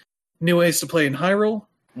experiencing new ways to play in Hyrule.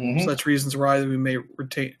 So that's reasons why we may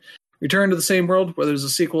return to the same world, whether it's a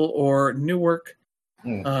sequel or new work.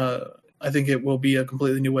 I think it will be a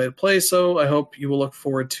completely new way to play, so I hope you will look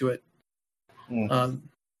forward to it.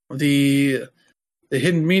 The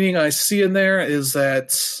hidden meaning I see in there is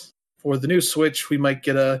that for the new Switch, we might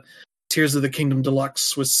get a Tears of the Kingdom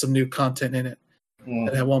Deluxe with some new content in it. And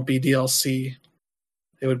that won't be DLC.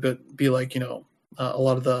 It would be like, a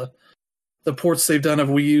lot of the ports they've done of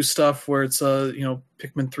Wii U stuff where it's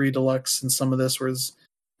Pikmin 3 Deluxe and some of this where there's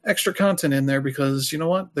extra content in there because you know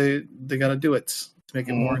what? They got to do it to make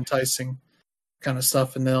it more enticing kind of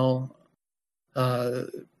stuff, and they'll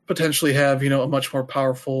potentially have a much more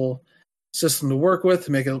powerful system to work with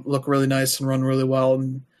to make it look really nice and run really well,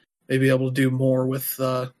 and maybe able to do more with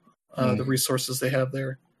the resources they have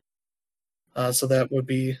there. So that would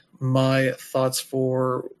be my thoughts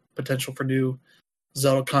for potential for new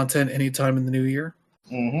Zelda content anytime in the new year.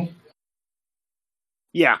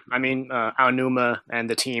 Yeah, I mean, Aonuma and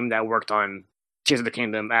the team that worked on Tears of the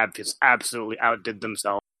Kingdom absolutely outdid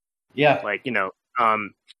themselves. Yeah,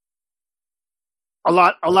 a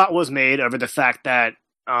lot was made over the fact that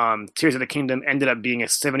Tears of the Kingdom ended up being a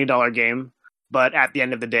 $70 game, but at the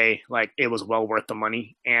end of the day, it was well worth the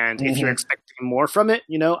money. And if you're expecting more from it,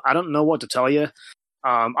 I don't know what to tell you.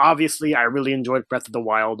 Obviously, I really enjoyed Breath of the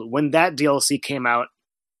Wild. When that DLC came out,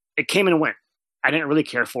 it came and went. I didn't really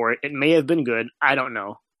care for it. It may have been good. I don't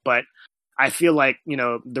know. But I feel like,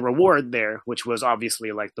 the reward there, which was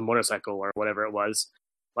obviously like the motorcycle or whatever it was,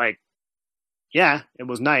 like, yeah, it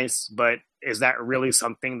was nice, but is that really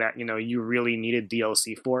something that, you really needed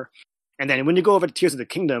DLC for? And then when you go over to Tears of the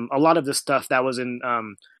Kingdom, a lot of the stuff that was in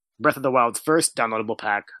Breath of the Wild's first downloadable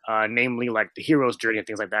pack, namely like the hero's journey and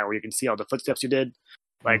things like that, where you can see all the footsteps you did,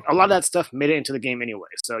 like a lot of that stuff made it into the game anyway.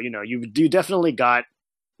 So, you definitely got,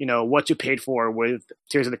 what you paid for with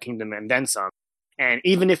Tears of the Kingdom and then some. And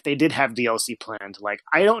even if they did have DLC planned, like,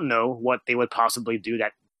 I don't know what they would possibly do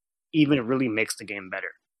that even really makes the game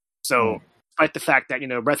better. So, despite the fact that,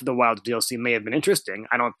 Breath of the Wild DLC may have been interesting,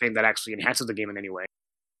 I don't think that actually enhances the game in any way.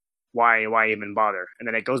 Why even bother? And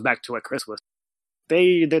then it goes back to what Chris was.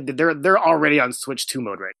 They're already on Switch 2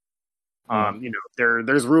 mode right now.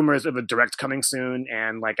 There's rumors of a direct coming soon,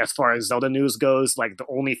 and like as far as Zelda news goes, like the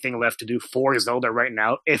only thing left to do for Zelda right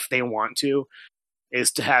now, if they want to, is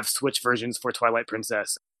to have Switch versions for Twilight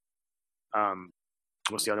Princess.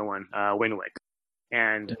 What's the other one? Wind Waker.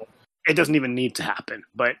 And it doesn't even need to happen.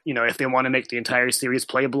 But, if they want to make the entire series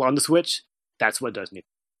playable on the Switch, that's what does need.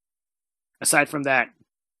 Aside from that,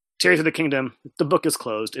 Tears of the Kingdom, the book is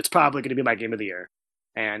closed. It's probably going to be my game of the year.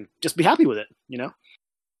 And just be happy with it,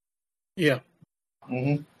 Yeah.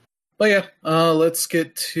 Mm-hmm. But yeah, let's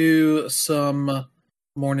get to some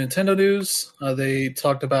more Nintendo news. They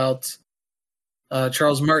talked about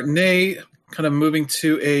Charles Martinet kind of moving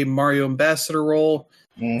to a Mario ambassador role,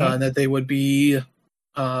 and that they would be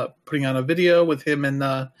putting on a video with him and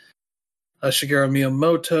Shigeru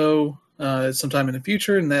Miyamoto sometime in the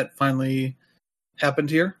future, and that finally happened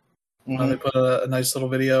here. They put a nice little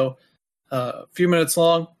video, a few minutes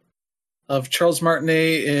long, of Charles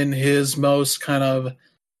Martinet in his most kind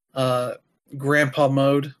of grandpa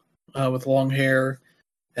mode with long hair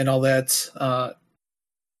and all that.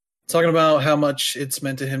 Talking about how much it's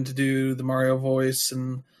meant to him to do the Mario voice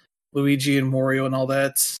and Luigi and Wario and all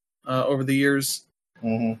that over the years.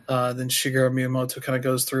 Then Shigeru Miyamoto kind of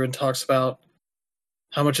goes through and talks about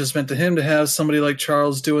how much it's meant to him to have somebody like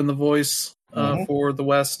Charles doing the voice for the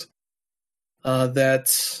West.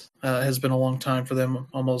 That has been a long time for them,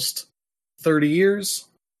 almost 30 years.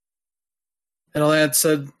 And all that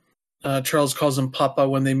said, Charles calls him Papa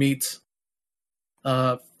when they meet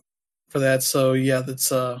for that. So yeah, that's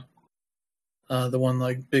the one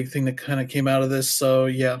like big thing that kind of came out of this. So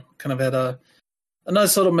yeah, kind of had a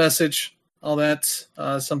nice little message. All that.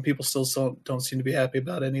 Some people still don't seem to be happy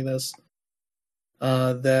about any of this.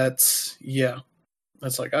 That's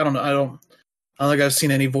like I don't know. I don't think I've seen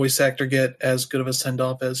any voice actor get as good of a send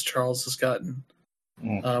off as Charles has gotten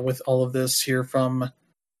with all of this here from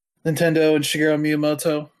Nintendo and Shigeru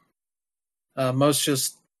Miyamoto. Most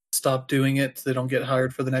just stop doing it. They don't get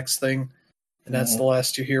hired for the next thing, and that's the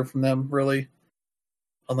last you hear from them, really,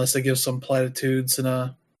 unless they give some platitudes in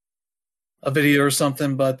a video or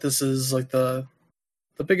something. But this is like the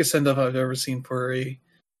biggest send off I've ever seen for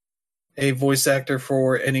a voice actor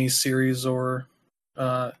for any series or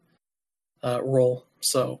role.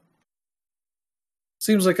 So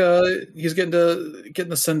seems like he's getting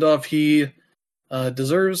the send off he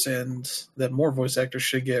deserves, and that more voice actors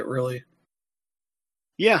should get, really.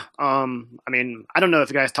 Yeah, I mean, I don't know if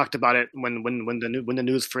you guys talked about it when the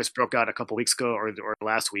news first broke out a couple weeks ago or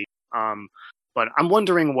last week. But I'm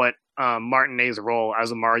wondering what Martinet's role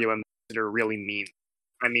as a Mario ambassador really means.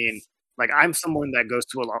 I mean, like, I'm someone that goes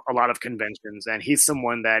to a lot of conventions, and he's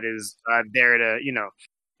someone that is there to,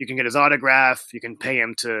 you can get his autograph, you can pay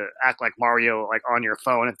him to act like Mario, like on your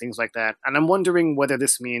phone and things like that. And I'm wondering whether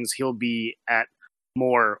this means he'll be at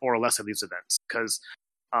more or less of these events, because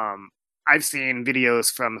I've seen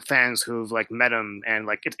videos from fans who've like met him, and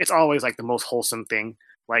like it's always like the most wholesome thing,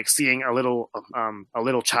 like seeing a little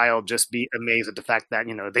child just be amazed at the fact that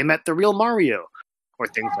they met the real Mario or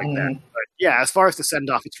things like that. But yeah, as far as the send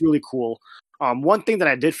off, it's really cool. One thing that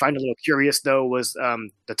I did find a little curious though was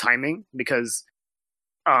the timing, because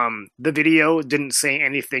the video didn't say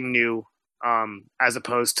anything new as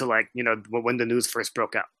opposed to like when the news first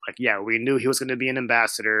broke out. Like, yeah, we knew he was going to be an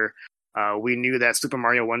ambassador. We knew that Super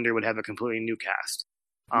Mario Wonder would have a completely new cast.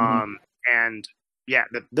 And yeah,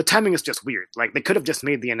 the timing is just weird. Like, they could have just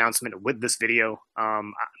made the announcement with this video.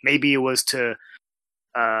 Maybe it was to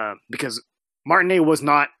because Martinet was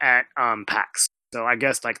not at PAX, so I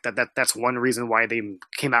guess like that's one reason why they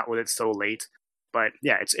came out with it so late. But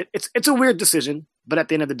yeah, it's a weird decision. But at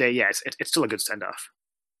the end of the day, yeah, it's still a good send off.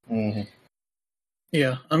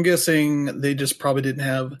 Yeah, I'm guessing they just probably didn't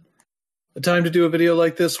have the time to do a video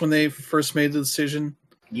like this when they first made the decision.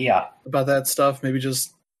 Yeah, about that stuff. Maybe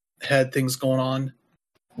just had things going on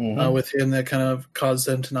with him that kind of caused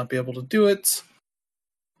them to not be able to do it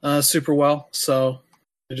super well. So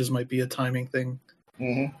It just might be a timing thing.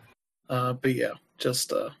 Mm-hmm. But yeah, just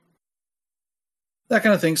that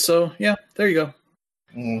kind of thing. So yeah, there you go.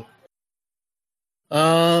 Mm-hmm.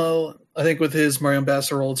 I think with his Mario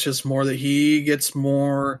Ambassador role, it's just more that he gets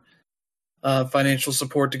more financial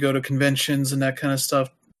support to go to conventions and that kind of stuff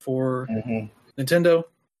for Nintendo,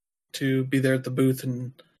 to be there at the booth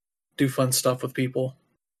and do fun stuff with people.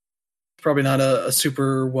 Probably not a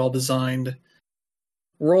super well designed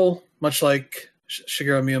role, much like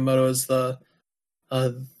Shigeru Miyamoto is the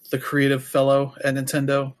creative fellow at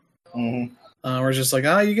Nintendo. Where it's just like,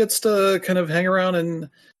 he gets to kind of hang around and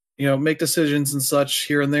make decisions and such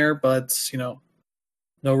here and there, but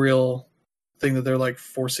no real thing that they're like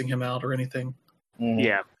forcing him out or anything.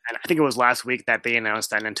 Yeah, and I think it was last week that they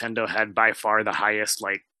announced that Nintendo had by far the highest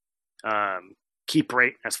keep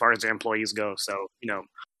rate as far as their employees go. So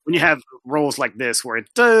when you have roles like this where it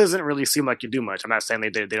doesn't really seem like you do much, I'm not saying they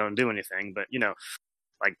don't do anything, but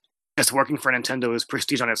like just working for Nintendo is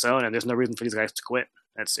prestige on its own, and there's no reason for these guys to quit.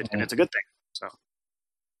 And it's a good thing. So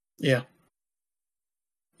yeah.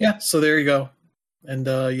 So there you go.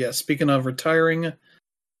 And speaking of retiring,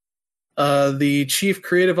 the chief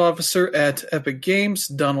creative officer at Epic Games,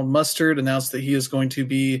 Donald Mustard, announced that he is going to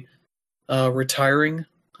be retiring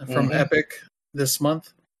from Epic this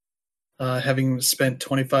month, having spent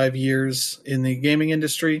 25 years in the gaming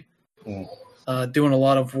industry, doing a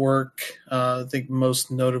lot of work. I think most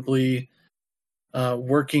notably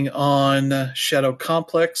working on Shadow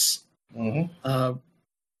Complex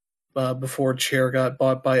before Chair got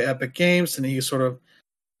bought by Epic Games, and he sort of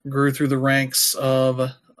grew through the ranks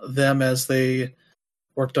of them as they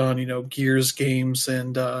worked on Gears games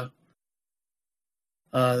and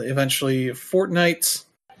eventually Fortnite.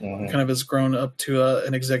 Kind of has grown up to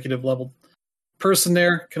an executive level person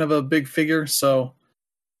there, kind of a big figure. So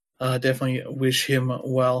definitely wish him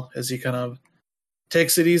well as he kind of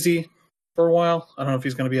takes it easy for a while. I don't know if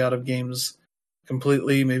he's going to be out of games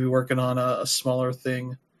completely, maybe working on a smaller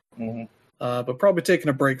thing, but probably taking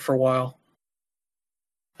a break for a while.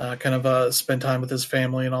 Kind of spend time with his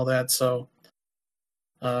family and all that. So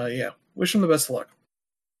wish him the best of luck.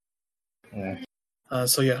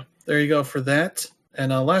 So there you go for that.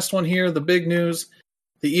 And last one here, the big news.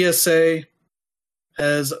 The ESA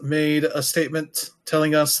has made a statement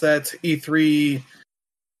telling us that E3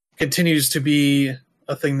 continues to be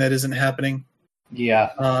a thing that isn't happening.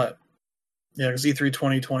 Because E3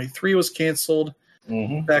 2023 was canceled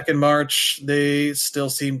back in March. They still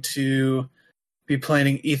seem to be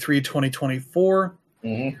planning E3 2024,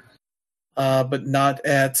 but not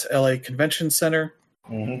at LA Convention Center.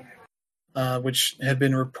 Which had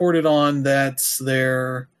been reported on that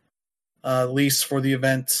their lease for the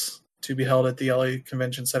event to be held at the LA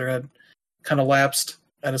Convention Center had kind of lapsed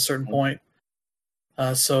at a certain point.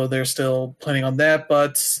 So they're still planning on that,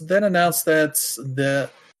 but then announced that the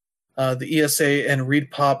ESA and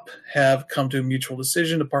ReedPop have come to a mutual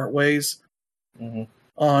decision to part ways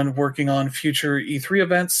on working on future E3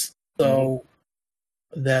 events. So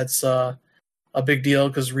that's a big deal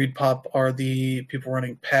because ReedPop are the people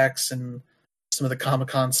running PAX and some of the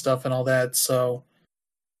Comic-Con stuff and all that. So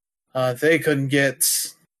they couldn't get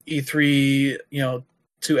E3,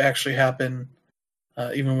 to actually happen,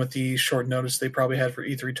 even with the short notice they probably had for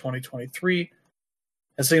E3 2023.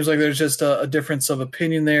 It seems like there's just a difference of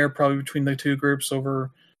opinion there, probably between the two groups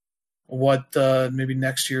over what maybe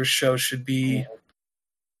next year's show should be.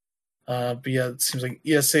 But it seems like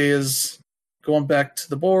ESA is going back to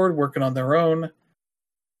the board, working on their own.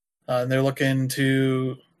 And they're looking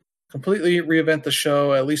to completely reinvent the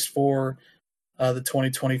show, at least for the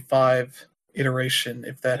 2025 iteration,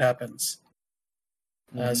 if that happens.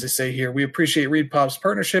 As they say here, we appreciate ReedPop's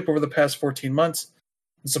partnership over the past 14 months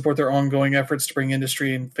and support their ongoing efforts to bring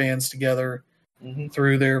industry and fans together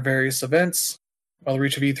through their various events. While the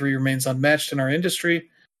reach of E3 remains unmatched in our industry,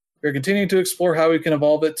 we are continuing to explore how we can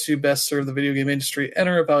evolve it to best serve the video game industry and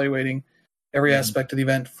are evaluating every aspect of the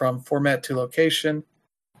event from format to location.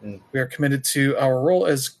 We are committed to our role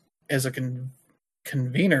as a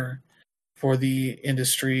convener for the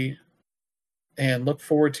industry and look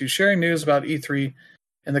forward to sharing news about E3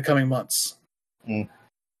 in the coming months.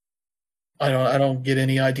 I don't get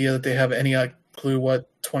any idea that they have any clue what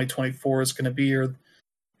 2024 is going to be or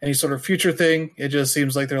any sort of future thing. It just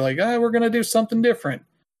seems like they're like, we're going to do something different.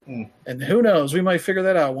 And who knows, we might figure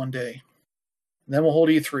that out one day. And then we'll hold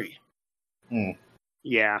E3.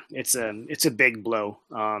 Yeah, it's a big blow,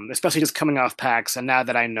 especially just coming off PAX. And now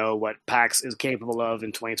that I know what PAX is capable of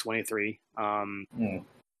in 2023,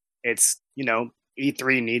 it's,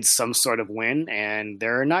 E3 needs some sort of win, and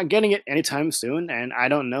they're not getting it anytime soon. And I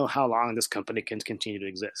don't know how long this company can continue to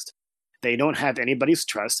exist. They don't have anybody's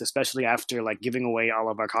trust, especially after like giving away all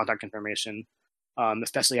of our contact information,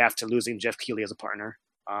 especially after losing Jeff Keighley as a partner,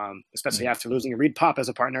 especially after losing Reed Pop as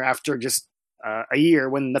a partner after just a year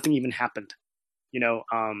when nothing even happened.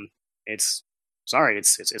 It's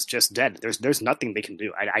just dead. There's nothing they can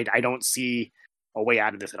do. I don't see a way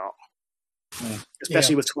out of this at all.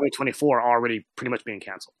 Especially with 2024 already pretty much being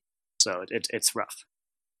canceled. So it's rough.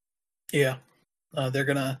 Yeah. They're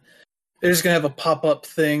just gonna have a pop-up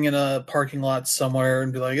thing in a parking lot somewhere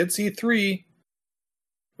and be like, it's E3.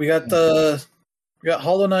 We got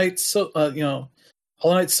Hollow Knight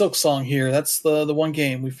Hollow Knight Silk Song here. That's the one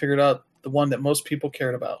game we figured out, the one that most people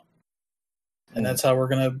cared about. And that's how we're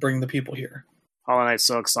gonna bring the people here. Hollow Knight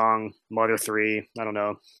Silk Song, Mother 3, I don't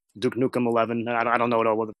know, Duke Nukem 11. I don't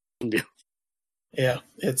know what it can do. Yeah,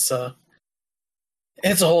 it's a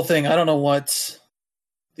whole thing. I don't know what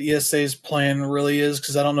the ESA's plan really is,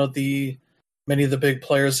 because I don't know many of the big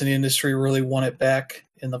players in the industry really want it back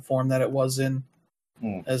in the form that it was in,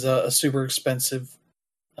 as a super expensive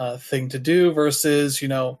thing to do versus,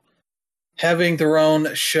 having their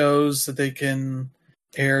own shows that they can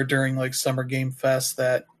air during like Summer Game Fest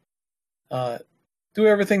that do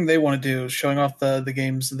everything they want to do, showing off the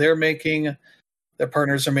games they're making, their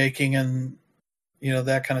partners are making, and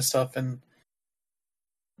that kind of stuff, and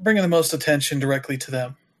bringing the most attention directly to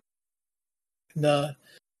them. And,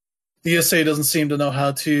 the ESA doesn't seem to know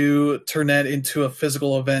how to turn that into a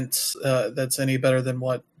physical event that's any better than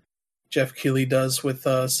what Jeff Keighley does with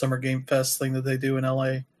Summer Game Fest thing that they do in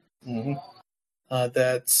LA.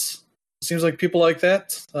 That seems like people like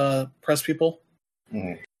that, press people.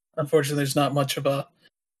 Unfortunately, there's not much of a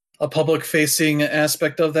public-facing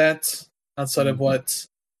aspect of that outside of what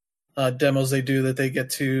demos they do that they get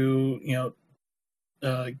to,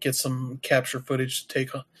 get some capture footage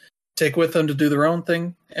to take with them to do their own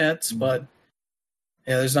thing at. But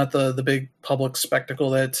yeah, there's not the big public spectacle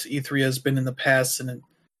that E3 has been in the past, and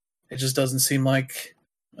it just doesn't seem like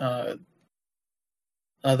the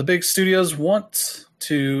big studios want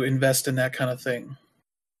to invest in that kind of thing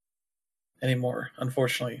anymore.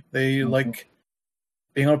 Unfortunately, they like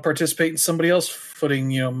being able to participate in somebody else footing,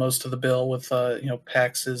 most of the bill with,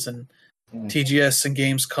 PAXs and TGS and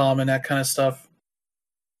Gamescom and that kind of stuff.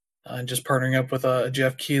 And just partnering up with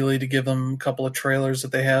Jeff Keighley to give them a couple of trailers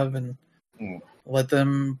that they have and let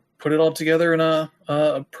them put it all together in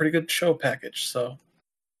a pretty good show package. So,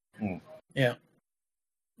 yeah.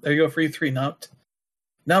 There you go for E3. Not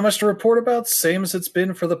much to report about, same as it's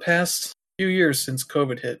been for the past few years since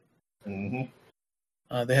COVID hit.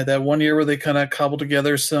 They had that 1 year where they kind of cobbled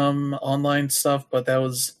together some online stuff, but that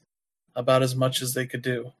was about as much as they could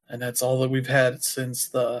do, and that's all that we've had since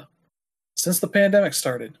the pandemic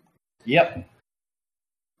started. Yep.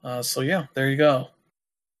 So yeah, there you go.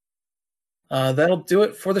 That'll do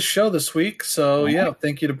it for the show this week. So yeah,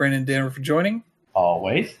 thank you to Brandon and Danver for joining.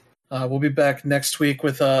 Always. We'll be back next week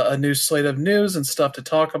with a new slate of news and stuff to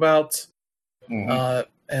talk about.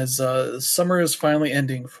 As summer is finally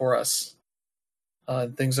ending for us.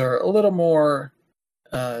 Things are a little more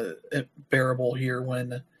bearable here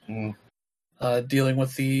when dealing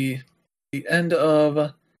with the end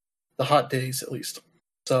of the hot days, at least.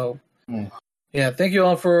 So, yeah, thank you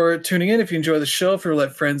all for tuning in. If you enjoy the show, if you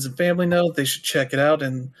let friends and family know, they should check it out,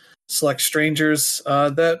 and select strangers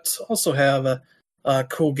that also have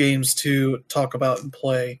cool games to talk about and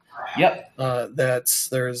play. Yep.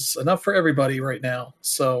 There's enough for everybody right now.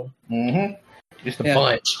 So, just a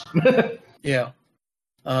bunch. Yeah.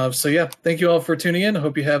 So yeah, thank you all for tuning in. I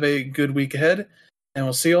hope you have a good week ahead, and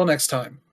we'll see you all next time.